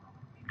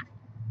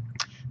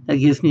 That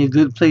gives me a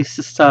good place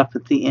to stop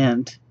at the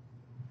end.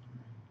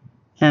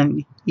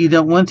 And you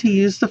don't want to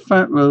use the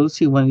front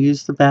rows, you want to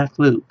use the back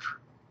loop.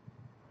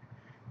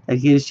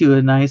 That gives you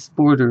a nice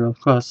border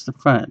across the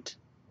front.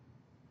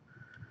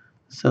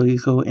 So you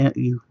go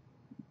in,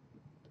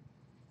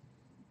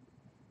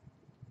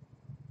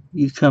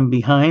 you come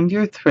behind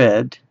your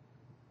thread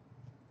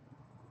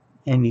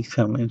and you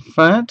come in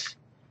front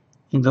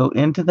and go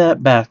into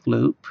that back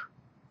loop.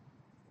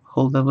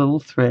 Hold a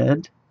little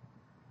thread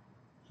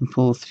and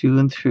pull through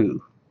and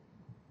through.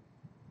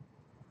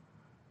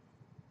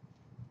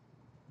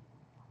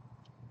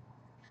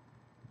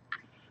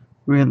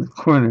 We're in the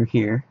corner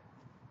here.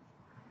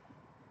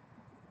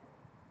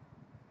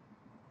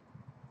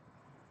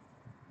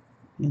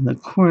 In the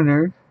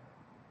corner,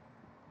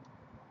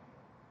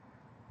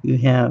 you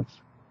have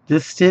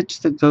this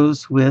stitch that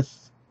goes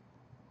with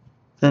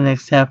the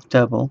next half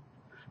double,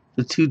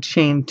 the 2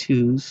 chain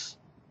 2s,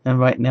 and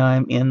right now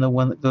I'm in the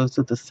one that goes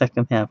with the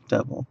second half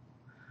double.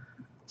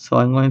 So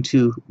I'm going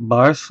to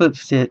bar slip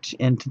stitch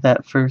into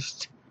that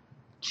first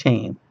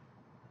chain.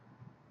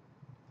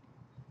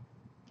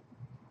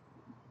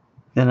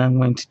 Then I'm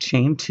going to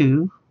chain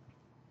 2,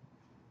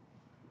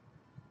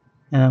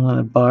 and I'm going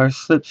to bar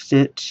slip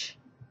stitch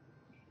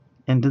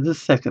into the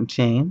second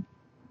chain.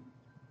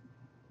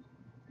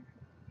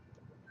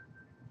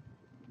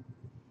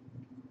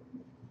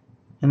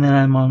 And then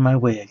I'm on my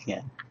way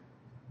again.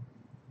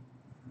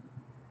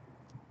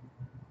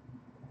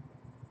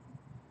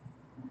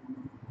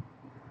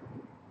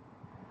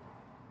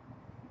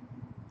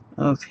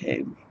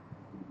 Okay.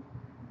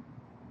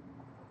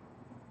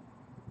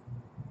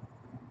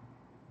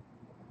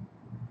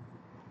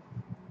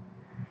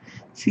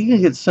 See, you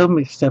get so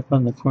mixed up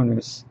on the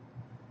corners.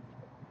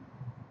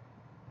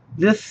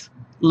 This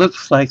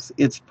looks like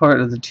it's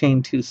part of the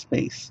chain 2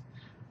 space,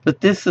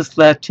 but this is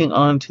latching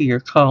onto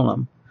your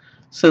column.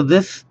 So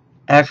this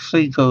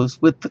actually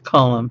goes with the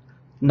column,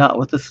 not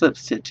with the slip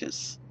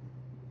stitches.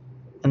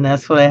 And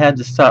that's what I had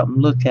to stop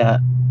and look at.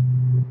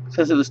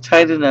 Because it was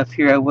tight enough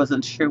here, I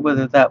wasn't sure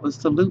whether that was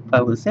the loop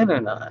I was in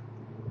or not.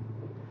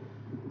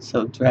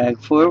 So drag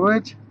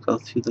forward, go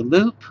through the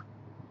loop,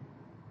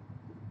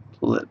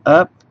 pull it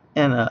up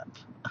and up.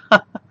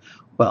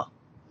 Well,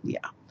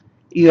 yeah.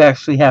 You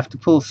actually have to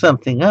pull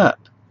something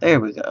up. There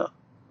we go.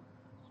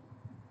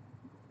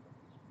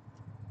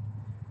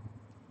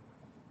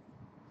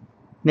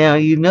 Now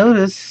you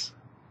notice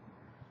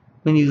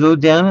when you go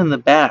down in the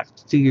back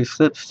to do your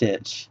slip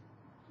stitch,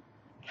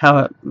 how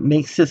it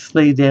makes this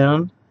lay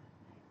down.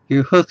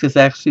 Your hook is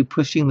actually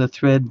pushing the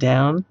thread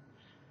down.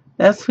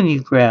 That's when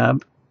you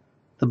grab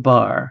the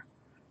bar,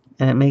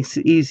 and it makes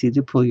it easy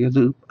to pull your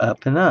loop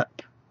up and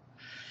up.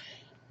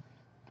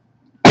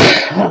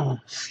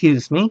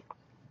 Excuse me.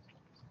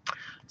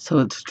 So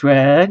it's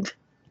drag,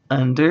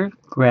 under,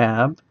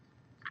 grab,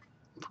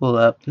 pull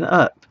up and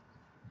up.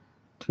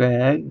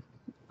 Drag,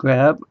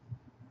 grab,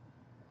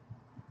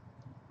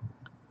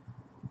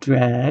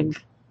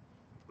 drag,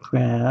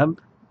 grab.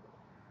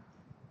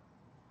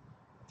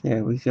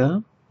 There we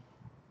go.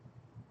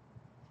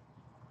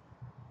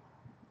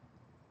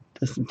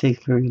 Doesn't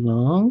take very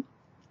long.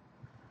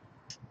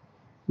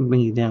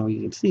 Bring it down where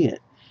you can see it.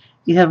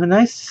 You have a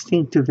nice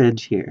distinctive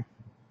edge here.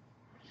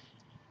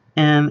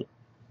 And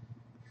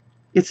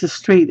it's a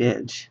straight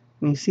edge.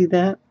 Can you see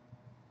that?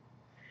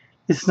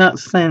 It's not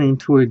slanting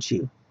towards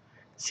you.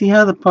 See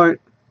how the part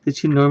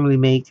that you normally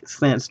make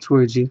slants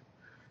towards you?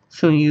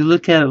 So when you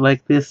look at it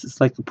like this, it's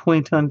like a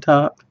point on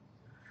top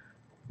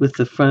with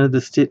the front of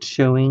the stitch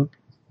showing.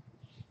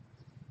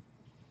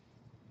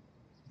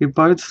 Your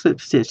barred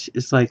slip stitch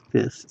is like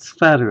this. It's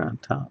flatter on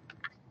top.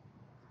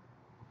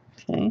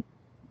 Okay?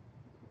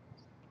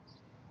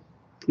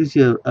 Gives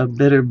you a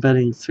better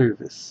butting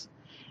surface.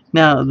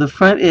 Now, the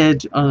front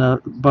edge on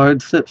a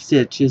barred slip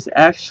stitch is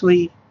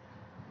actually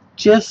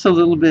just a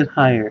little bit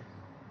higher.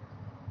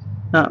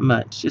 Not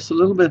much, just a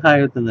little bit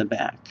higher than the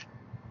back.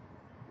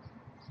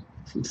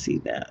 You can see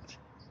that.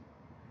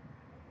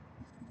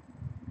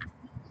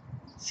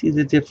 See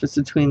the difference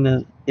between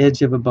the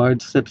edge of a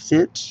barred slip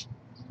stitch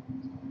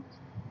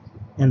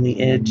and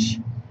the edge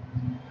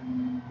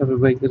of a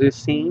regular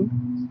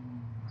seam?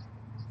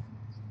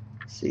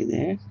 See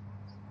there?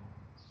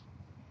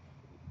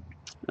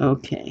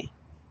 Okay.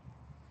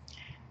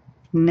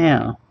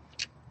 Now,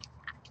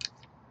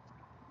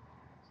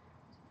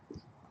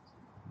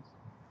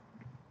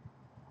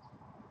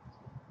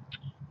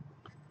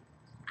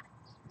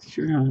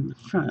 you're on the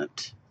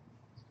front.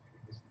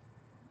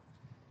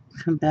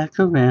 Come back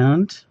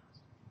around.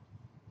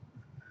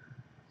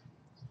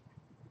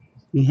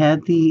 We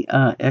had the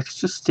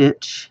extra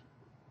stitch,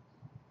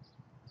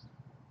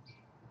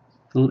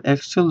 the little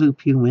extra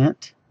loop you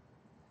went.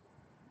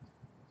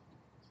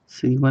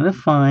 So you want to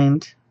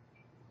find,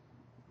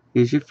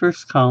 here's your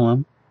first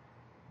column,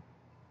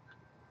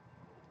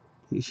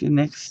 here's your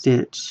next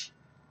stitch.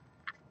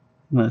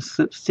 You want to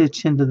slip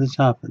stitch into the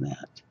top of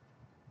that.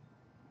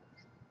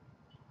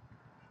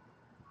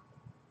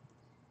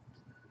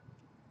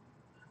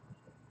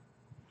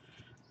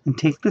 And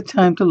take the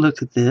time to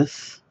look at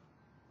this.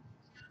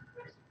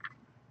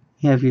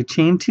 You have your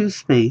chain 2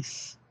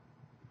 space.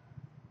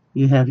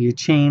 You have your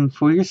chain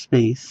for your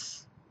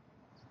space.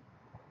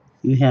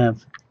 You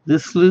have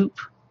this loop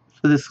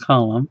for this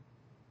column.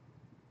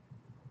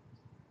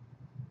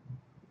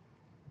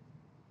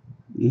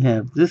 You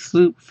have this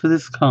loop for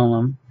this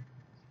column.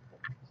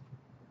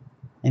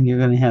 And you're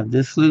going to have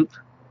this loop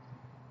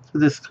for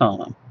this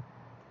column.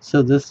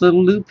 So this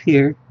little loop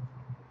here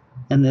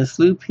and this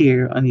loop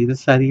here on either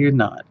side of your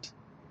knot.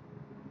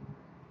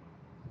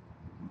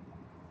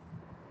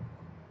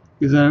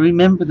 You're going to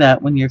remember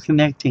that when you're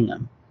connecting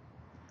them.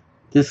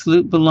 This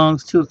loop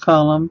belongs to a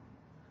column,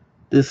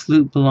 this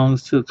loop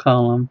belongs to a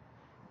column,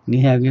 and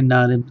you have your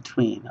knot in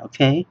between,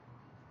 okay?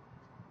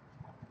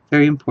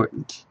 Very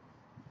important.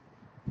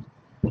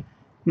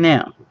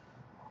 Now,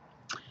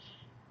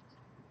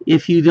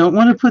 if you don't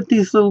want to put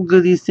these little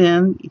goodies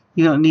in,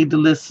 you don't need to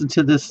listen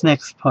to this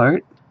next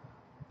part.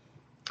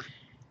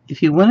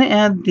 If you want to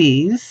add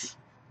these,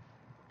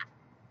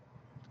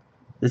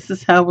 this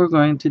is how we're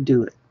going to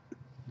do it.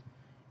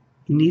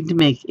 You need to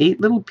make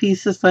 8 little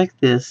pieces like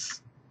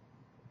this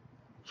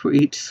for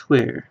each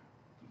square.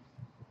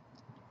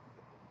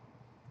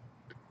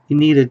 You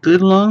need a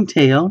good long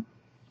tail.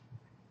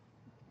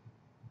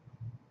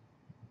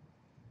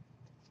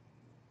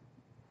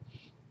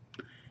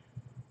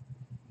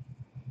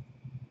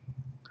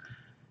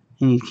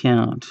 And you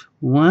count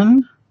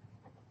 1,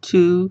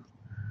 2,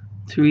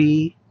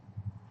 3,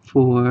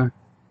 4,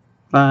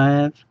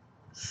 5,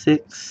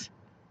 6,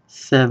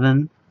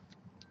 7.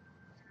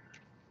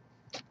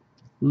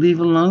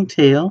 Leave a long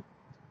tail.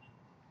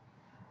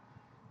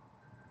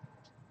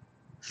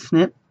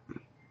 Snip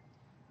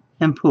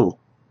and pull.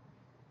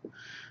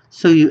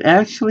 So you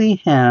actually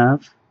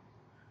have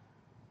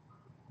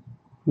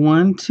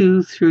 1,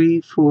 2, 3,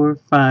 4,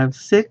 5,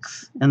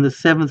 6, and the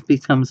 7th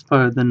becomes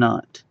part of the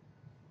knot.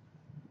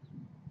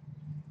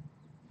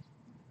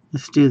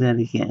 Let's do that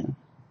again.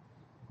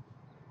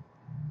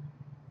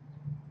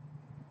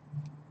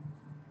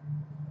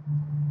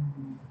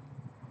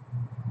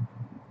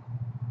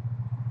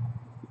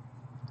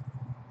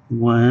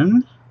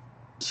 One,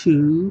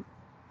 2,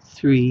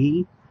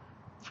 3,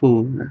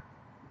 4,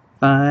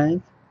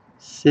 5,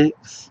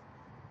 6,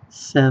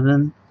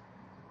 7.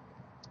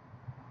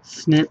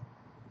 Snip,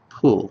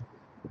 pull.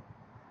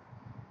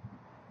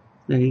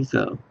 There you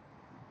go.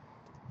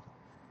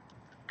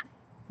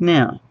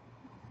 Now,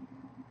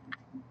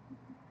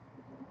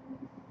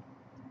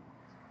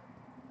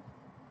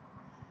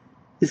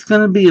 it's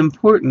going to be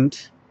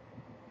important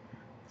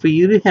for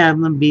you to have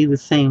them be the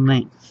same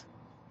length.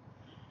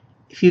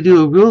 If you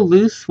do a real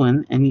loose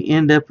one and you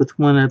end up with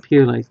one up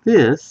here like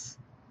this,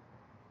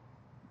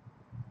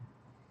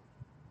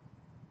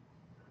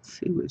 let's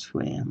see which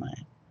way am I?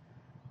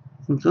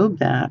 And go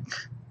back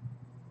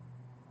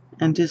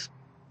and just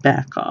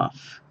back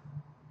off.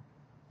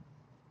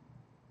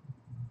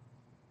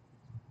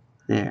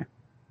 There.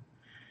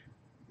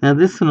 Now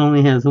this one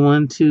only has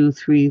 1, 2,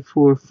 3,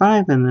 4,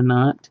 5 in the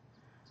knot,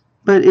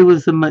 but it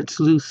was a much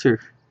looser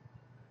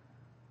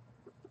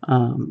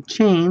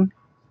chain.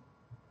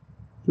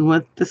 You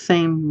want the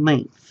same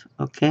length,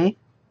 okay?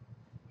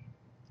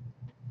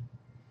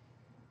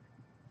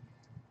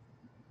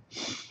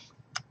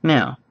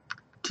 Now,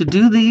 to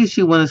do these,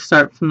 you want to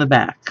start from the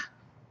back.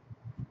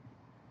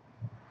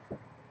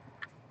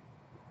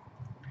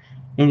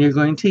 And you're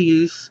going to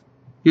use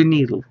your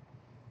needle.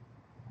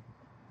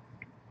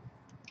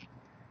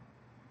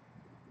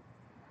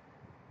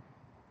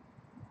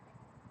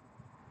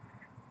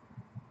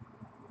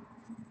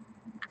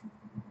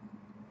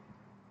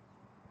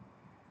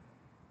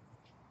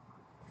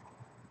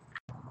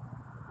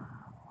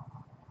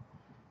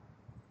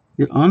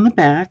 You're on the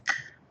back.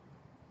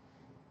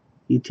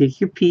 You take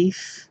your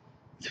piece,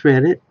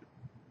 thread it,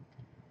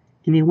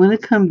 and you want to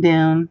come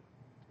down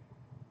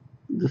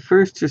the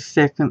first or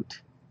second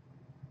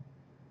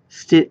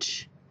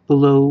stitch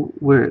below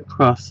where it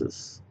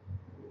crosses.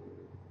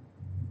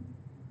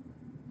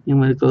 You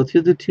want to go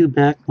through the 2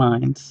 back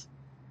lines.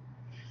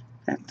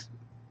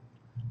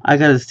 I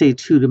gotta stay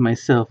true to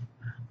myself.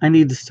 I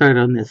need to start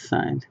on this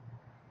side.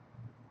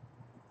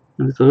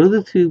 I'm gonna go to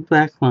the 2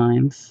 black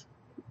lines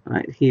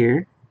right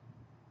here.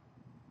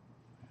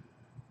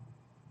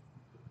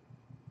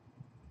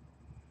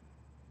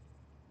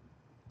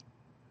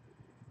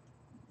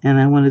 And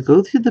I want to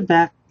go through the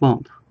back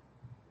bump.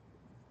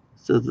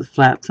 So the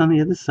flat's on the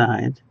other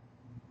side.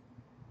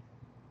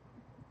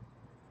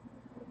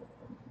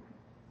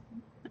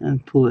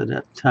 And pull it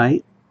up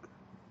tight.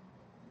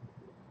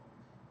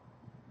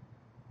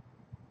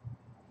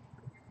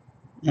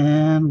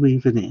 And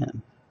weave it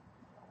in.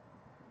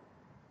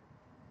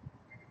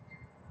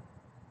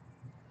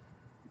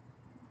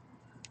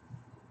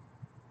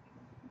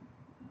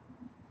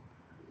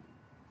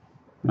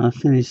 I'll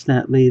finish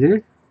that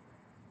later.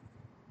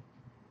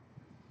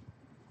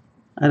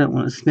 I don't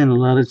want to spend a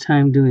lot of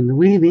time doing the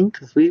weaving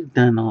because we've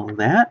done all of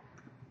that.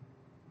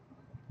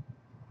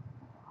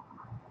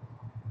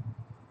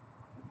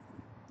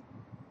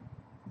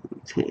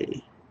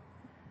 Okay.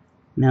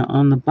 Now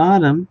on the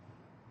bottom,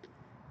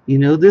 you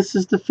know this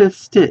is the 5th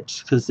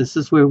stitch because this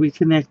is where we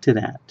connected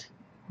at.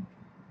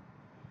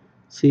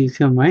 So you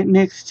come right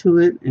next to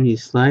it and you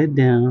slide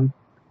down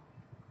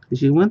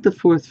because you want the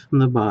 4th from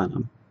the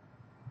bottom.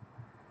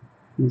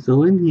 You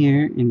go in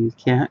here and you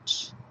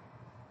catch.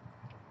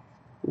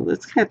 Well,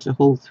 let's catch a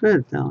whole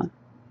thread, fella.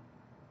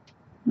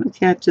 I'm going to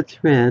catch a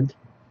thread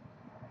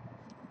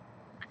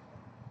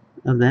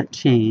of that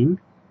chain.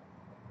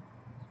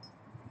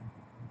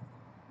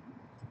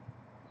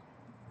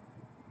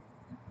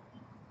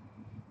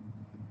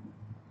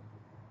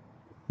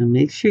 And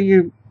make sure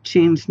your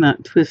chain's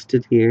not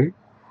twisted here.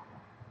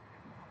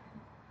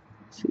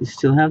 So you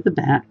still have the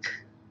back.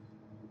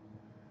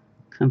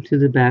 Come to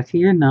the back of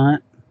your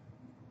knot.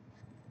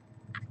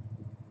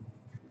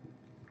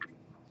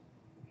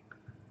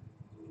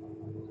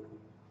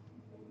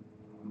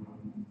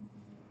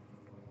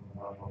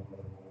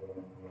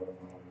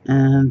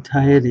 And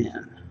tie it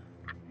in.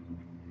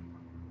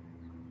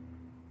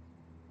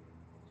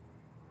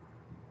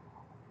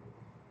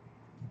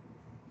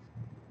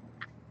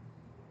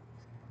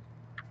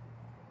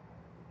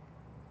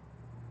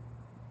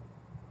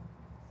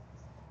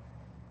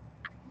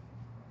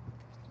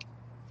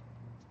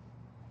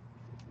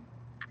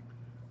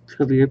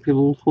 Cover your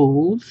little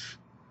holes.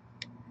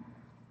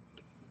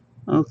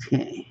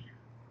 Okay.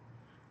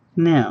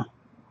 Now,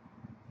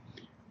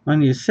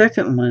 on your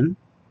second one,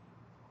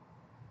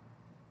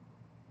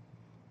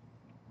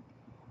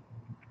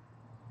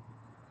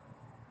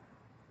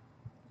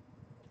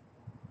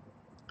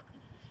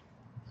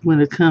 you want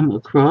to come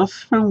across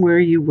from where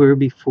you were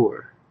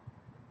before.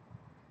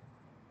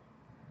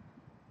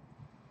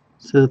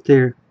 So that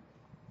they're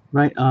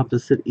right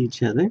opposite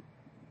each other.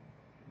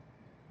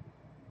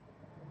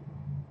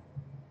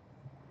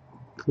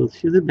 Go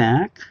through the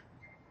back.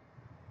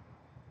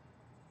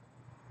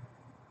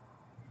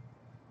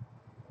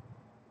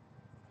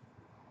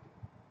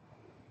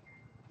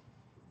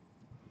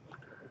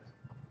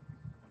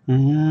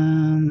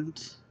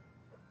 And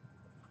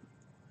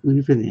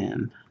weave it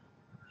in.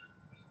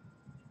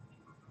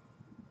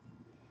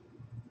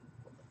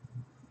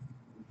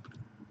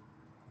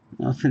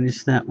 I'll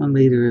finish that one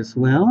later as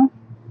well.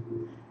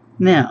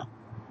 Now,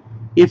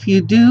 if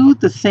you do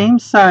the same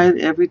side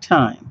every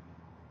time,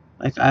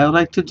 like I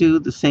like to do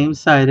the same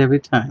side every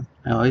time,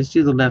 I always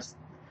do the left,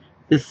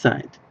 this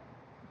side.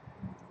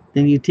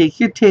 Then you take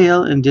your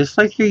tail and just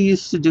like you're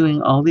used to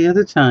doing all the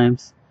other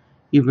times,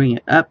 you bring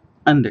it up,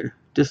 under,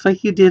 just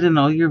like you did in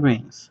all your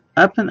rings,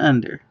 up and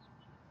under.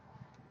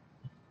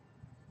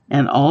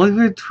 And all of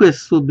your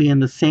twists will be in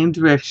the same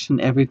direction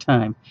every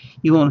time.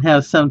 You won't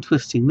have some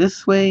twisting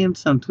this way and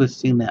some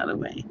twisting that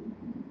way.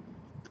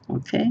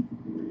 Okay?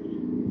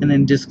 And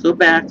then just go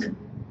back,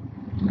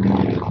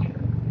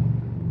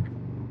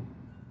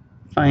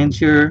 find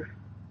your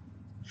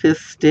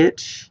 5th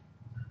stitch,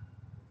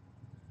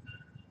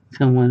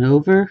 come one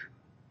over,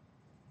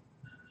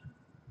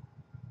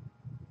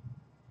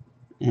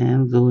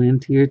 and go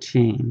into your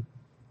chain.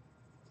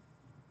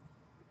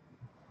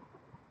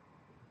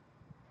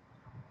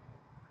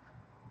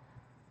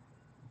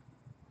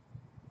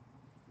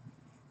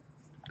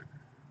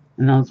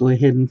 And I'll go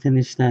ahead and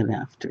finish that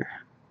after.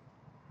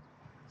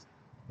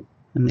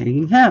 And there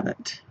you have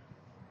it.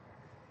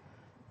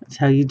 That's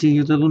how you do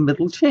your little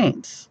middle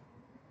chains.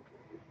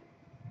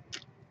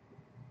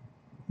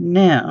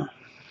 Now,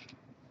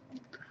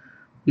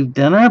 we've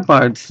done our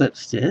barred slip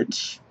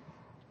stitch.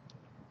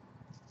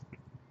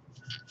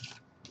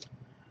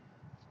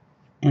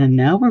 And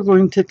now we're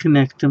going to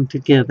connect them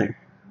together.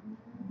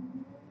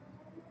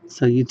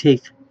 So you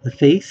take the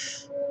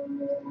face,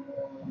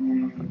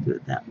 I'll do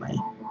it that way,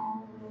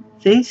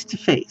 face to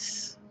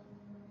face,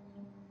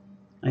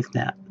 like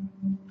that.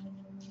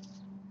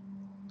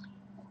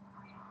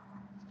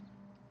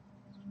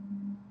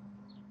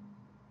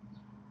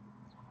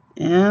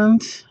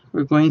 And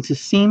we're going to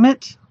seam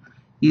it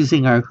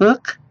using our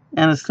hook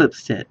and a slip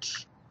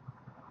stitch.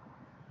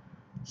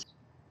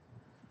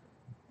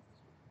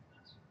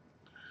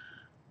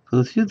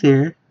 Go through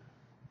there,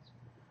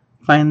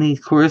 find the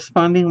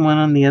corresponding one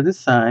on the other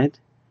side,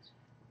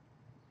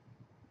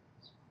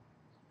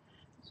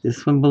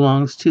 This one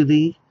belongs to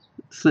the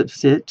slip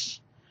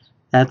stitch.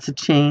 That's a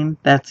chain,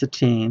 that's a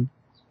chain.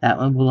 That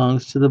one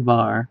belongs to the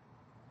bar.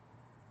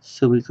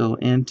 So we go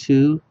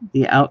into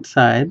the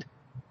outside,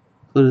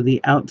 go to the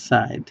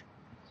outside.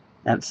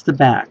 That's the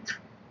back.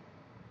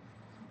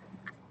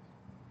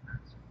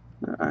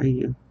 Where are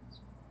you?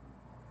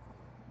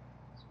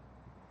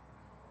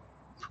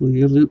 Pull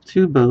your loop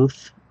through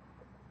both.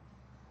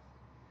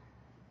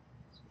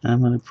 I'm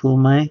going to pull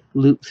my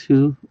loop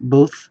through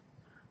both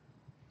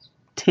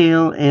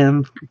tail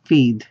and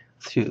feed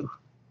through.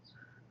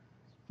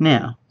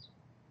 Now,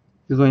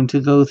 you're going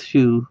to go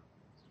through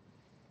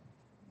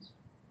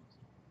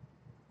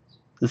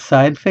the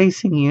side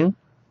facing you,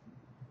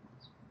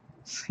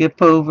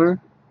 skip over.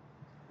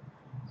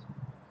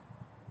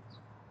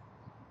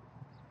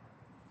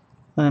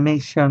 I want to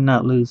make sure I'm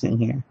not losing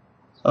here.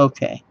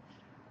 Okay.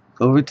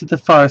 Go over to the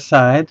far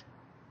side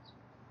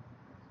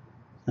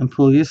and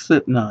pull your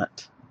slip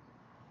knot.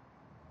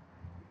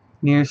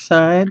 Near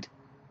side,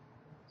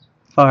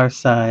 far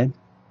side,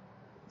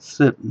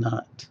 slip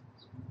knot.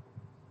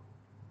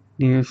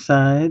 Near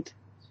side,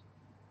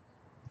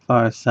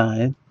 far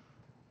side,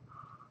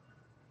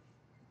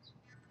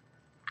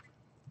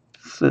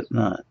 slip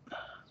knot.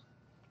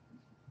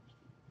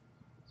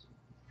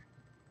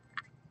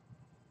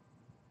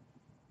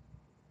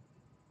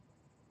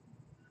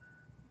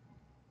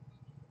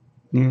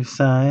 Near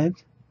side.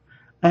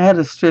 I had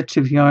a stretch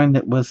of yarn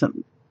that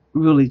wasn't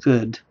really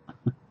good.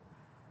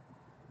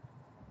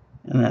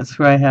 And that's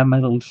where I have my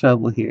little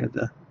trouble here.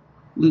 The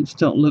loops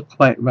don't look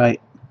quite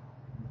right.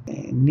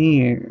 Okay,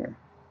 near,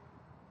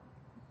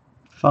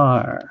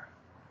 far,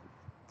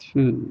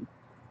 through,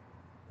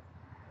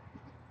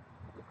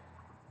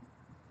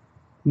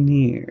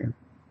 near,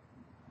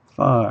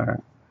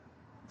 far,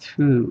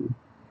 through.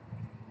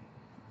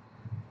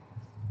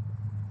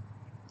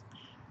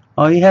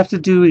 All you have to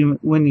do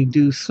when you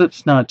do slip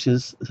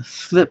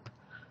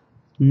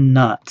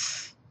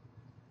knots,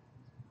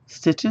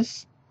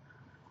 stitches,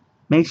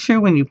 make sure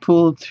when you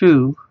pull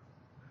through,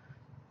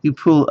 you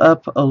pull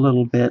up a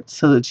little bit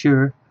so that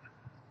your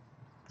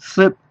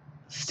slip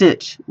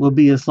stitch will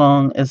be as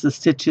long as the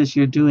stitches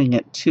you're doing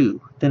it to.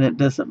 Then it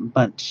doesn't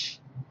bunch.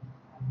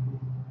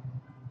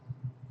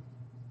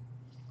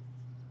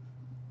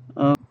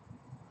 Oh,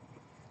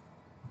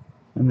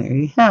 and there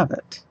you have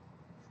it.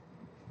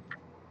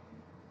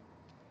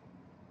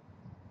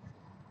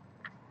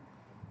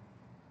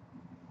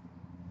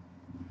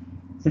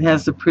 It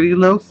has a pretty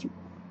low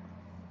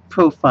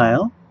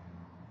profile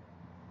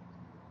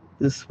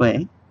this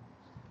way.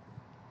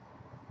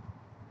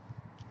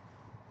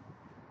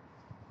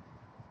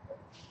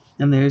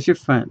 And there's your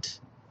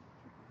front.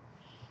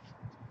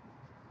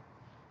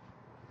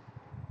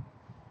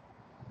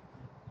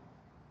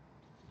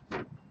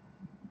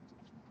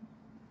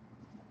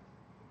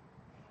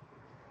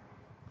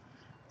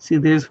 See,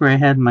 there's where I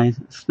had my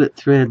split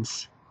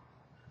threads.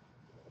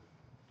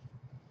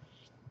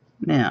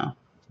 Now,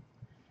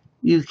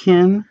 you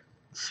can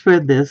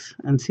spread this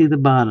and see the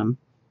bottom,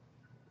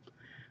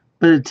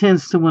 but it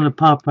tends to want to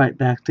pop right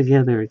back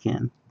together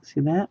again.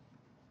 See that?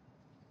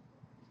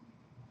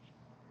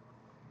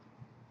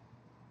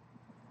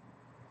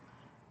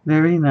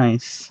 Very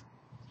nice.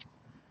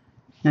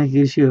 That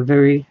gives you a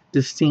very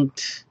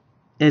distinct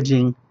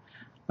edging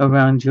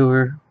around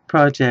your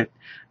project,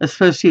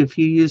 especially if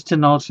you used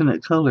an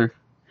alternate color.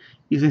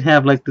 You could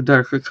have like the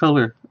darker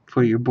color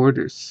for your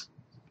borders.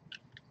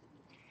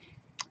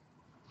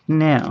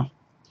 Now,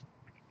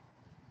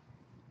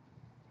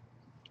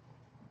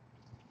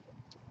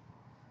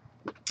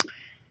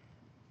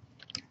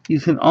 you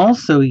can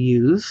also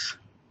use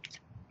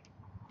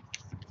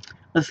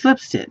a slip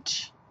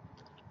stitch,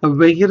 a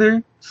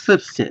regular slip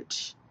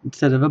stitch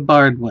instead of a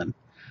barred one.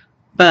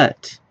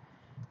 But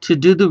to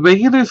do the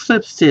regular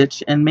slip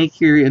stitch and make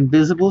your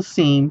invisible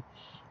seam,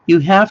 you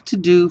have to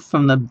do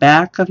from the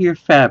back of your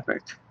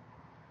fabric.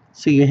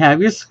 So you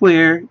have your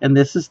square, and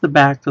this is the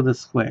back of the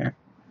square.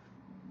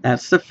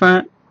 That's the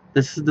front,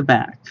 this is the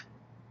back.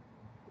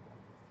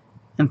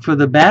 And for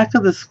the back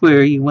of the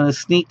square, you want to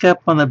sneak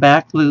up on the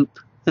back loop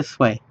this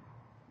way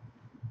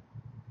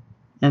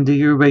and do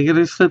your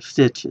regular slip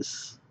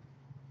stitches.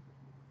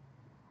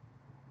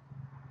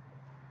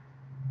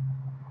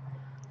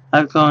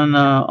 I've gone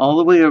all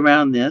the way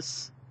around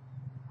this,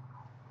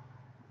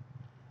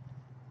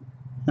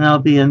 and I'll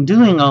be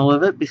undoing all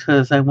of it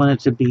because I want it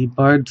to be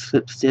barred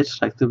slip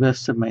stitch like the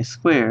rest of my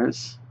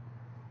squares.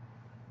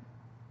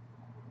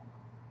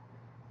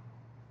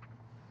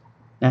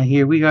 Now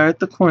here we are at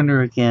the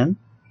corner again.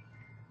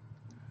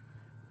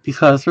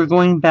 Because we're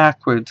going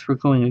backwards, we're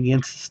going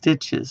against the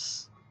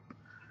stitches.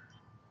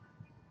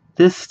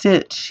 This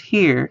stitch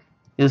here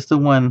is the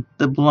one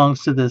that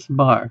belongs to this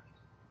bar.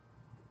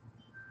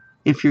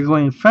 If you're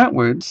going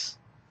frontwards,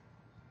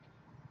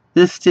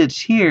 this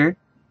stitch here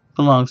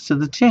belongs to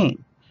the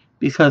chain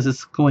because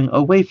it's going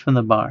away from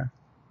the bar.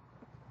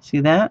 See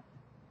that?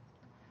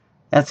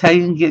 That's how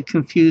you can get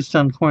confused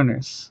on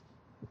corners.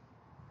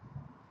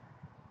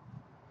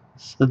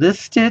 So this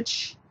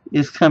stitch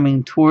is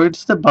coming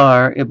towards the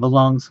bar, it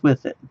belongs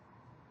with it.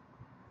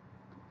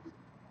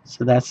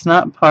 So that's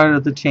not part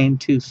of the chain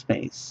 2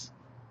 space.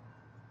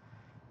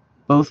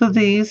 Both of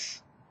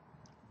these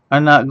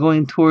are not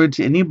going towards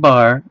any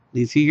bar.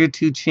 These are your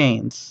 2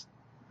 chains.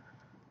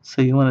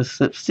 So you want to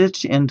slip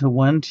stitch into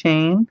one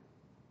chain,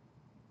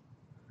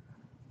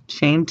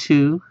 chain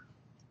 2,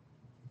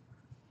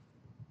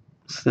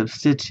 slip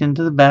stitch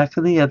into the back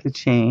of the other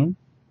chain,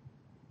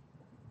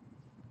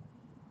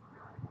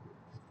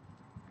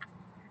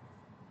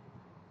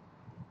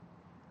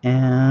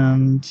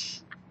 and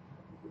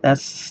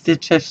that's the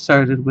stitch I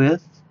started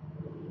with.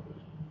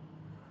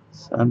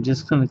 So I'm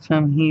just going to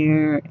come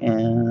here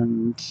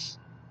and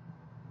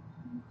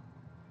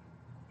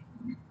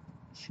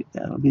see,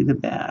 that'll be the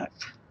back.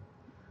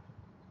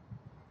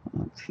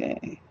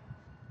 Okay.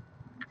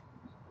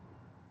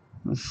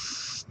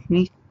 Let's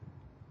sneak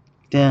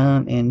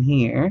down in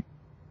here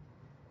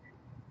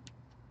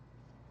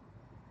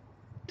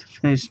to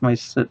finish my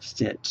slip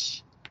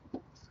stitch.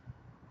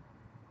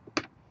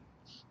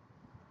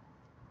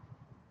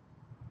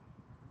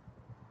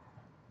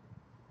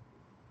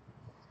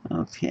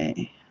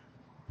 Okay.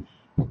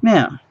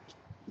 Now,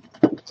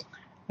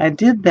 I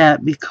did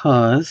that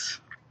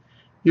because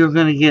you're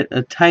going to get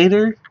a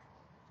tighter,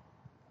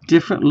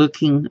 different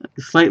looking,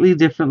 slightly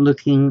different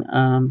looking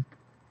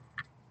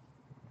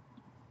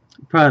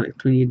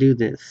product when you do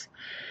this.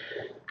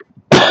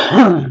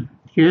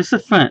 Here's the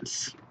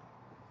fronts.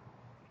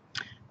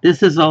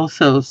 This is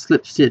also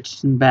slip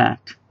stitched in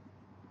back.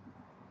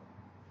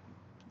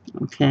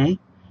 Okay,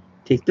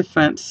 take the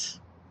fronts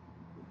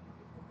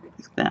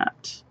like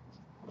that.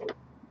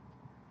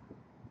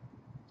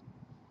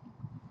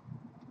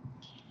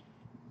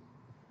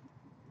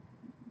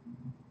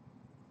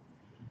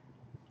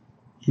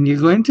 And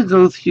you're going to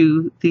go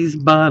through these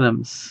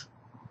bottoms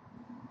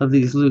of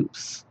these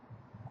loops.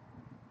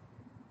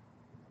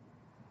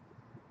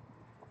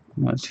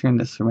 I'm going to turn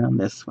this around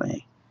this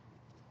way.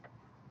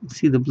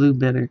 See the blue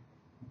better.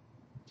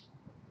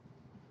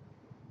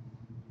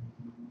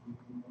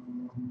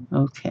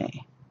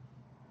 Okay.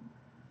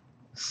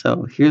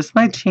 So here's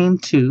my chain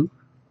 2.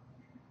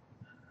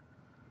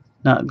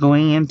 Not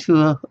going into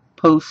a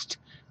post,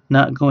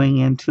 not going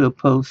into a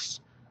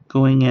post,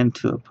 going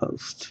into a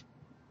post.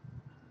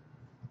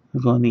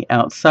 We'll go on the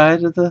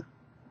outside of the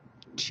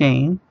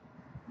chain.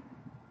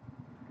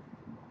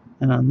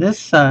 And on this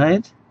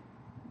side,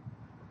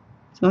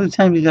 it's the only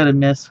time you got to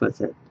mess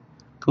with it.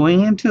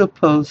 Going into a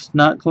post,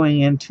 not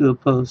going into a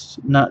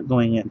post, not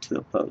going into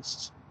a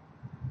post.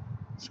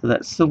 So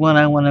that's the one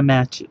I want to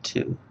match it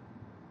to.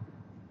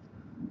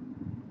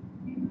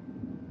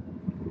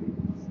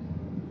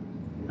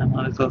 I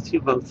want to go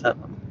through both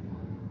of them.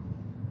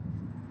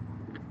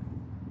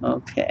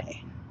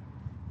 Okay.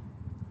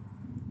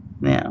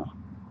 Now,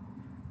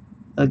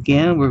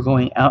 again, we're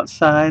going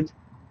outside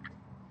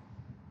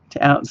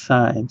to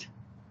outside.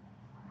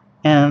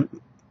 And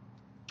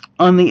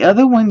on the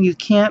other one, you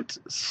can't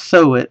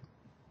sew it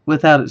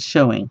without it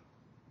showing.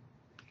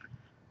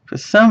 For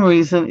some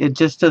reason, it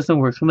just doesn't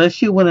work.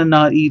 Unless you want to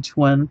knot each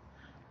one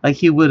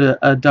like you would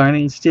a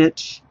darning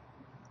stitch,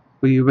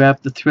 where you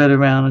wrap the thread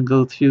around and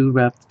go through,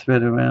 wrap the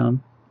thread around.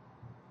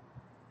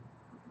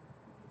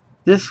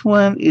 This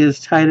one is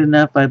tight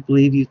enough, I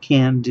believe you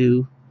can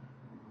do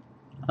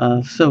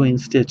a sewing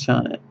stitch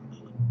on it,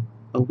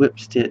 a whip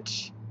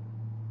stitch,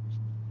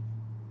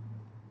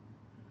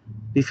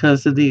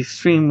 because of the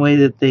extreme way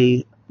that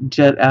they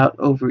jut out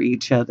over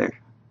each other.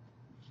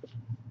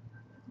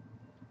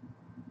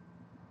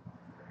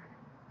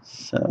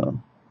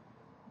 So,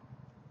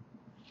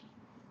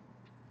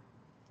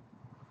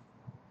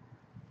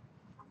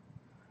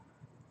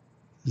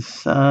 this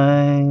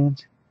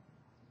side,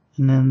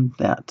 and then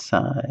that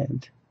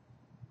side.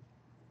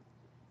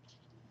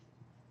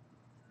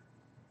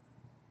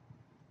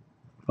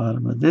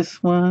 Bottom of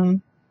this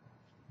one,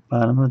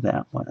 bottom of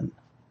that one.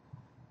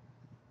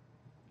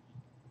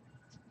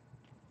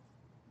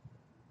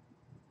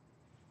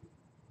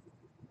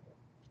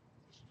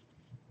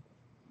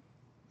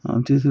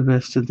 I'll do the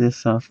rest of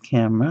this off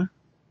camera.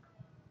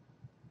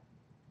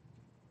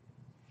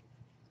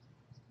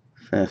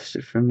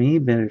 Faster for me,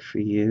 better for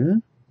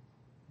you.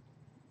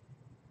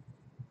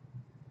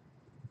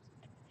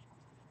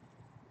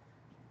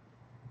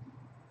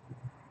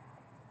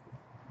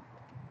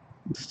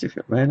 Stick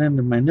it right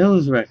under my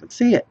nose where I can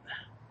see it.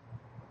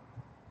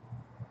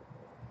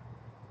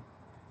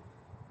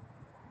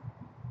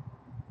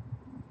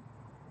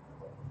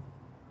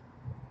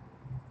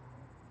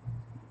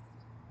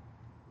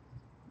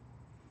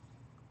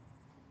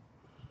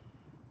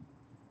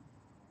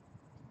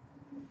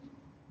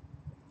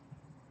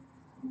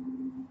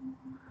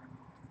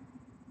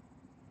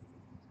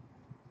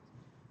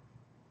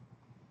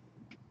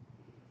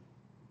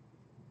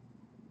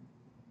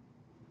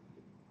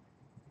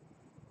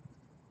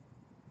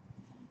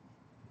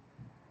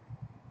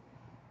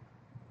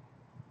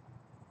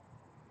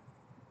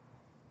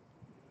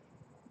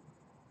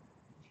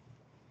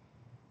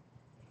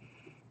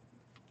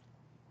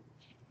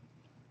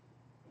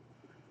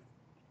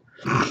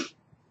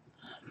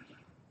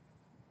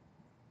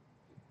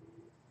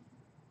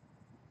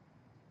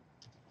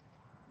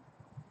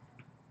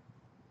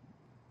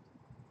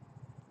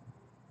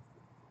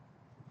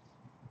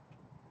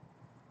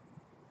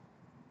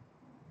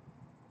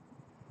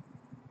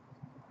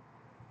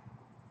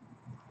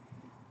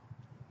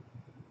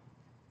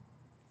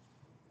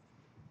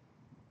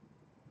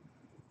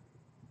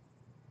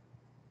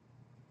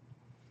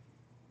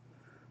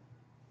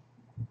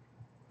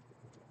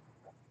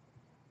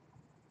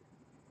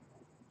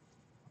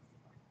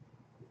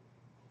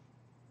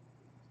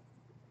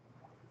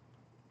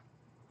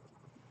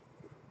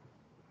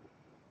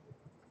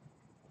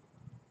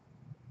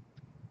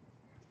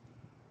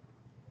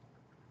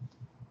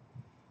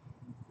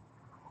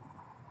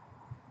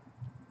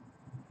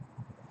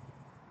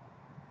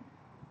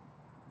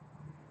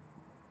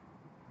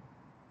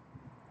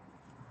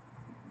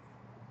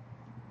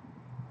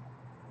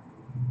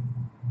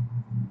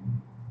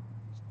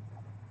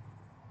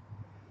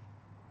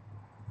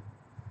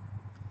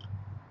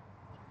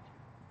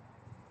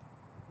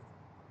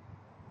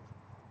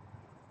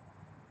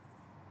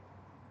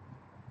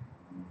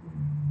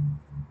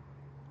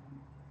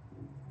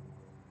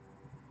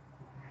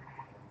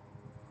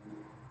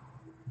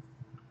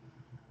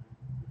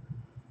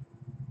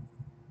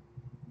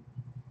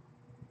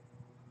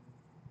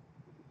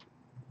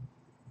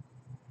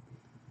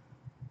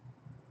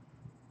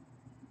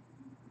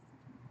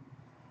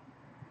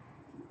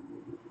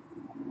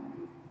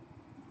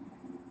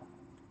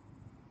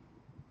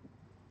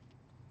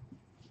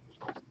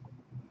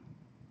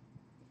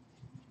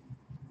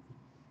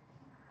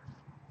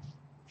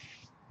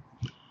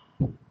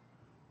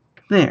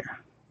 There.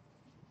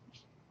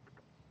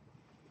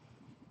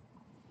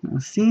 Now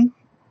see?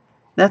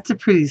 That's a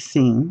pretty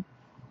seam.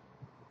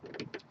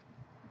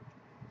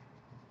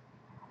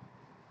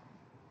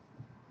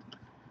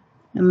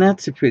 And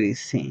that's a pretty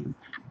seam.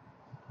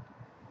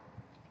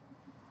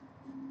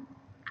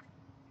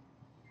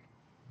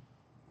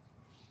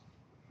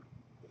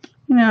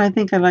 You know, I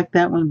think I like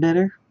that one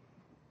better.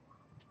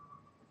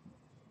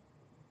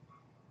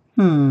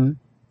 I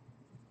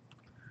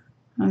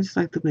just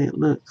like the way it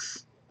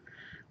looks.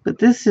 But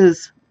this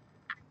is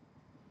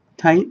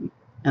tight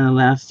and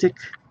elastic.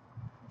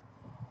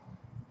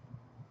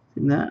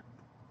 See that?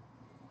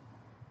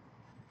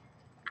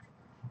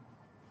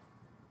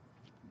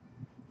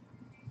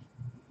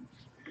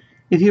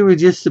 If you were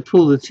just to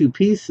pull the two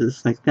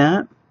pieces like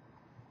that,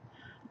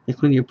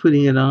 like when you're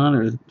putting it on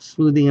or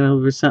smoothing it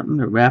over something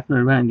or wrapping it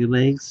around your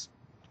legs,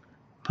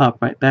 pop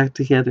right back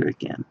together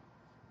again.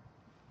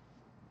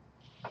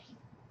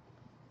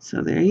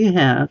 So there you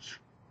have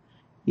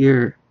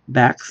your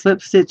back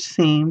slip stitch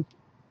seam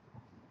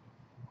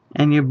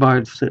and your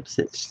barred slip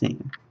stitch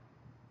seam.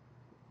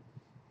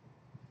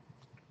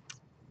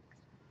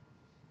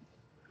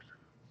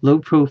 Low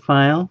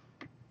profile.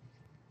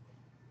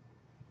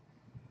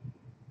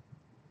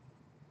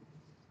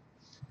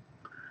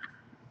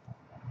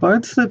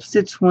 Barred slip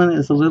stitch one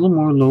is a little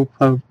more low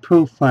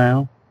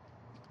profile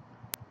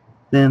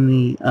than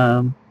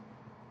the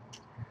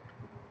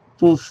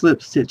full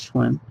slip stitch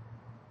one.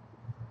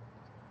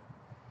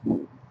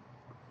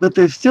 But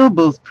they're still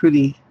both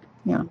pretty,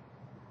 you know,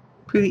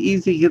 pretty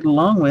easy to get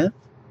along with.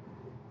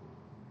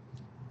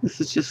 This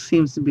just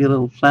seems to be a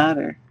little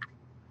flatter,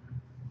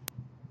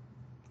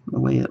 the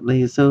way it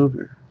lays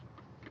over.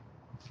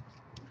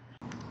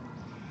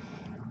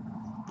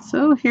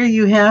 So here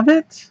you have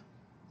it.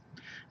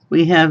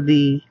 We have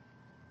the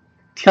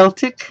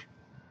Celtic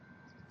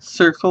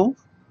circle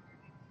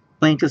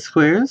blanket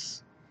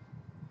squares,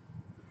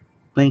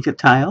 blanket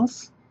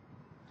tiles.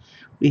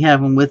 We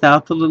have them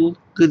without the little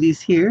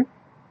goodies here.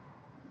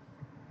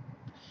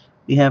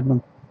 We have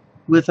them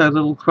with our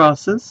little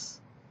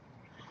crosses.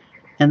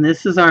 And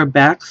this is our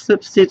back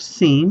slip stitch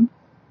seam.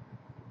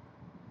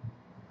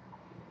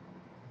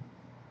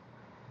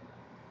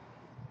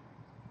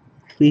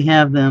 We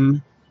have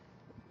them,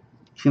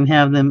 you can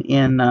have them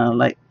in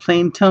like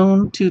plain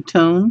tone,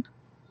 two-tone.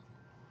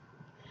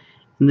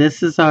 And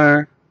this is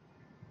our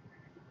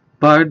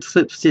barred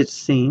slip stitch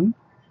seam.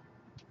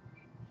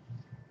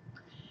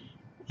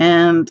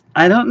 And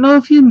I don't know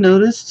if you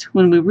noticed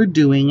when we were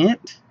doing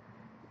it,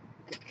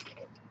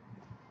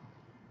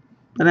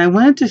 but I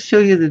wanted to show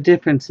you the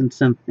difference in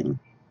something.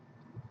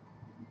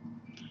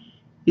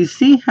 You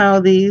see how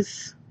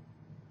these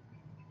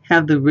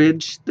have the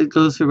ridge that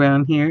goes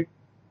around here,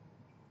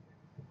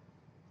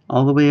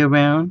 all the way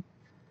around?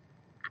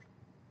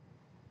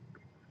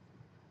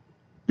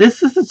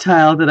 This is the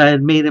tile that I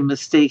had made a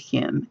mistake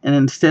in, and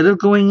instead of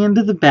going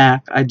into the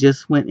back, I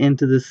just went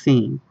into the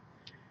seam.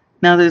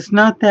 Now there's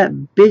not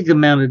that big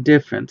amount of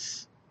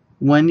difference.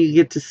 One, you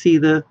get to see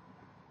the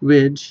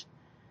ridge,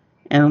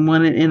 and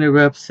one, it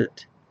interrupts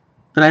it.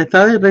 But I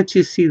thought I'd let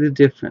you see the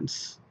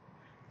difference,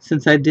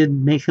 since I did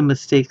make a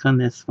mistake on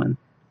this one.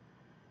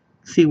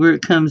 See where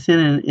it comes in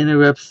and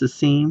interrupts the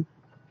seam?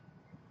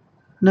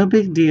 No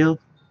big deal.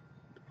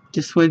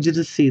 Just wanted you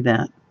to see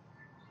that.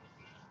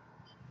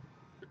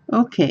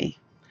 Okay.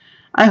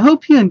 I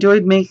hope you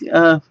enjoyed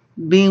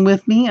being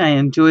with me. I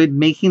enjoyed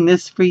making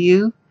this for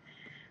you.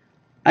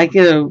 I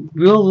get a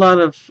real lot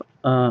of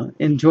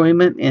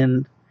enjoyment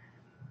in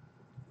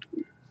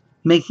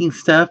making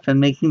stuff and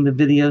making the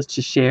videos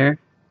to share.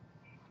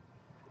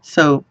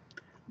 So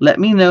let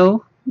me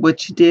know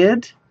what you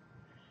did.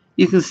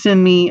 You can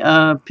send me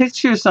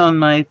pictures on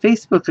my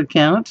Facebook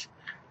account.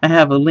 I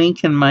have a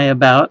link in my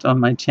About on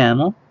my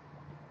channel.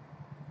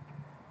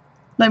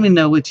 Let me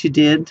know what you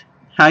did,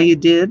 how you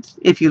did,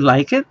 if you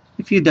like it,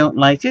 if you don't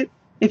like it,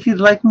 if you'd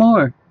like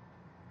more.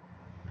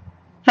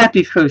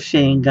 Happy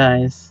crocheting,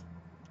 guys.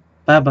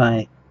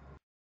 Bye-bye.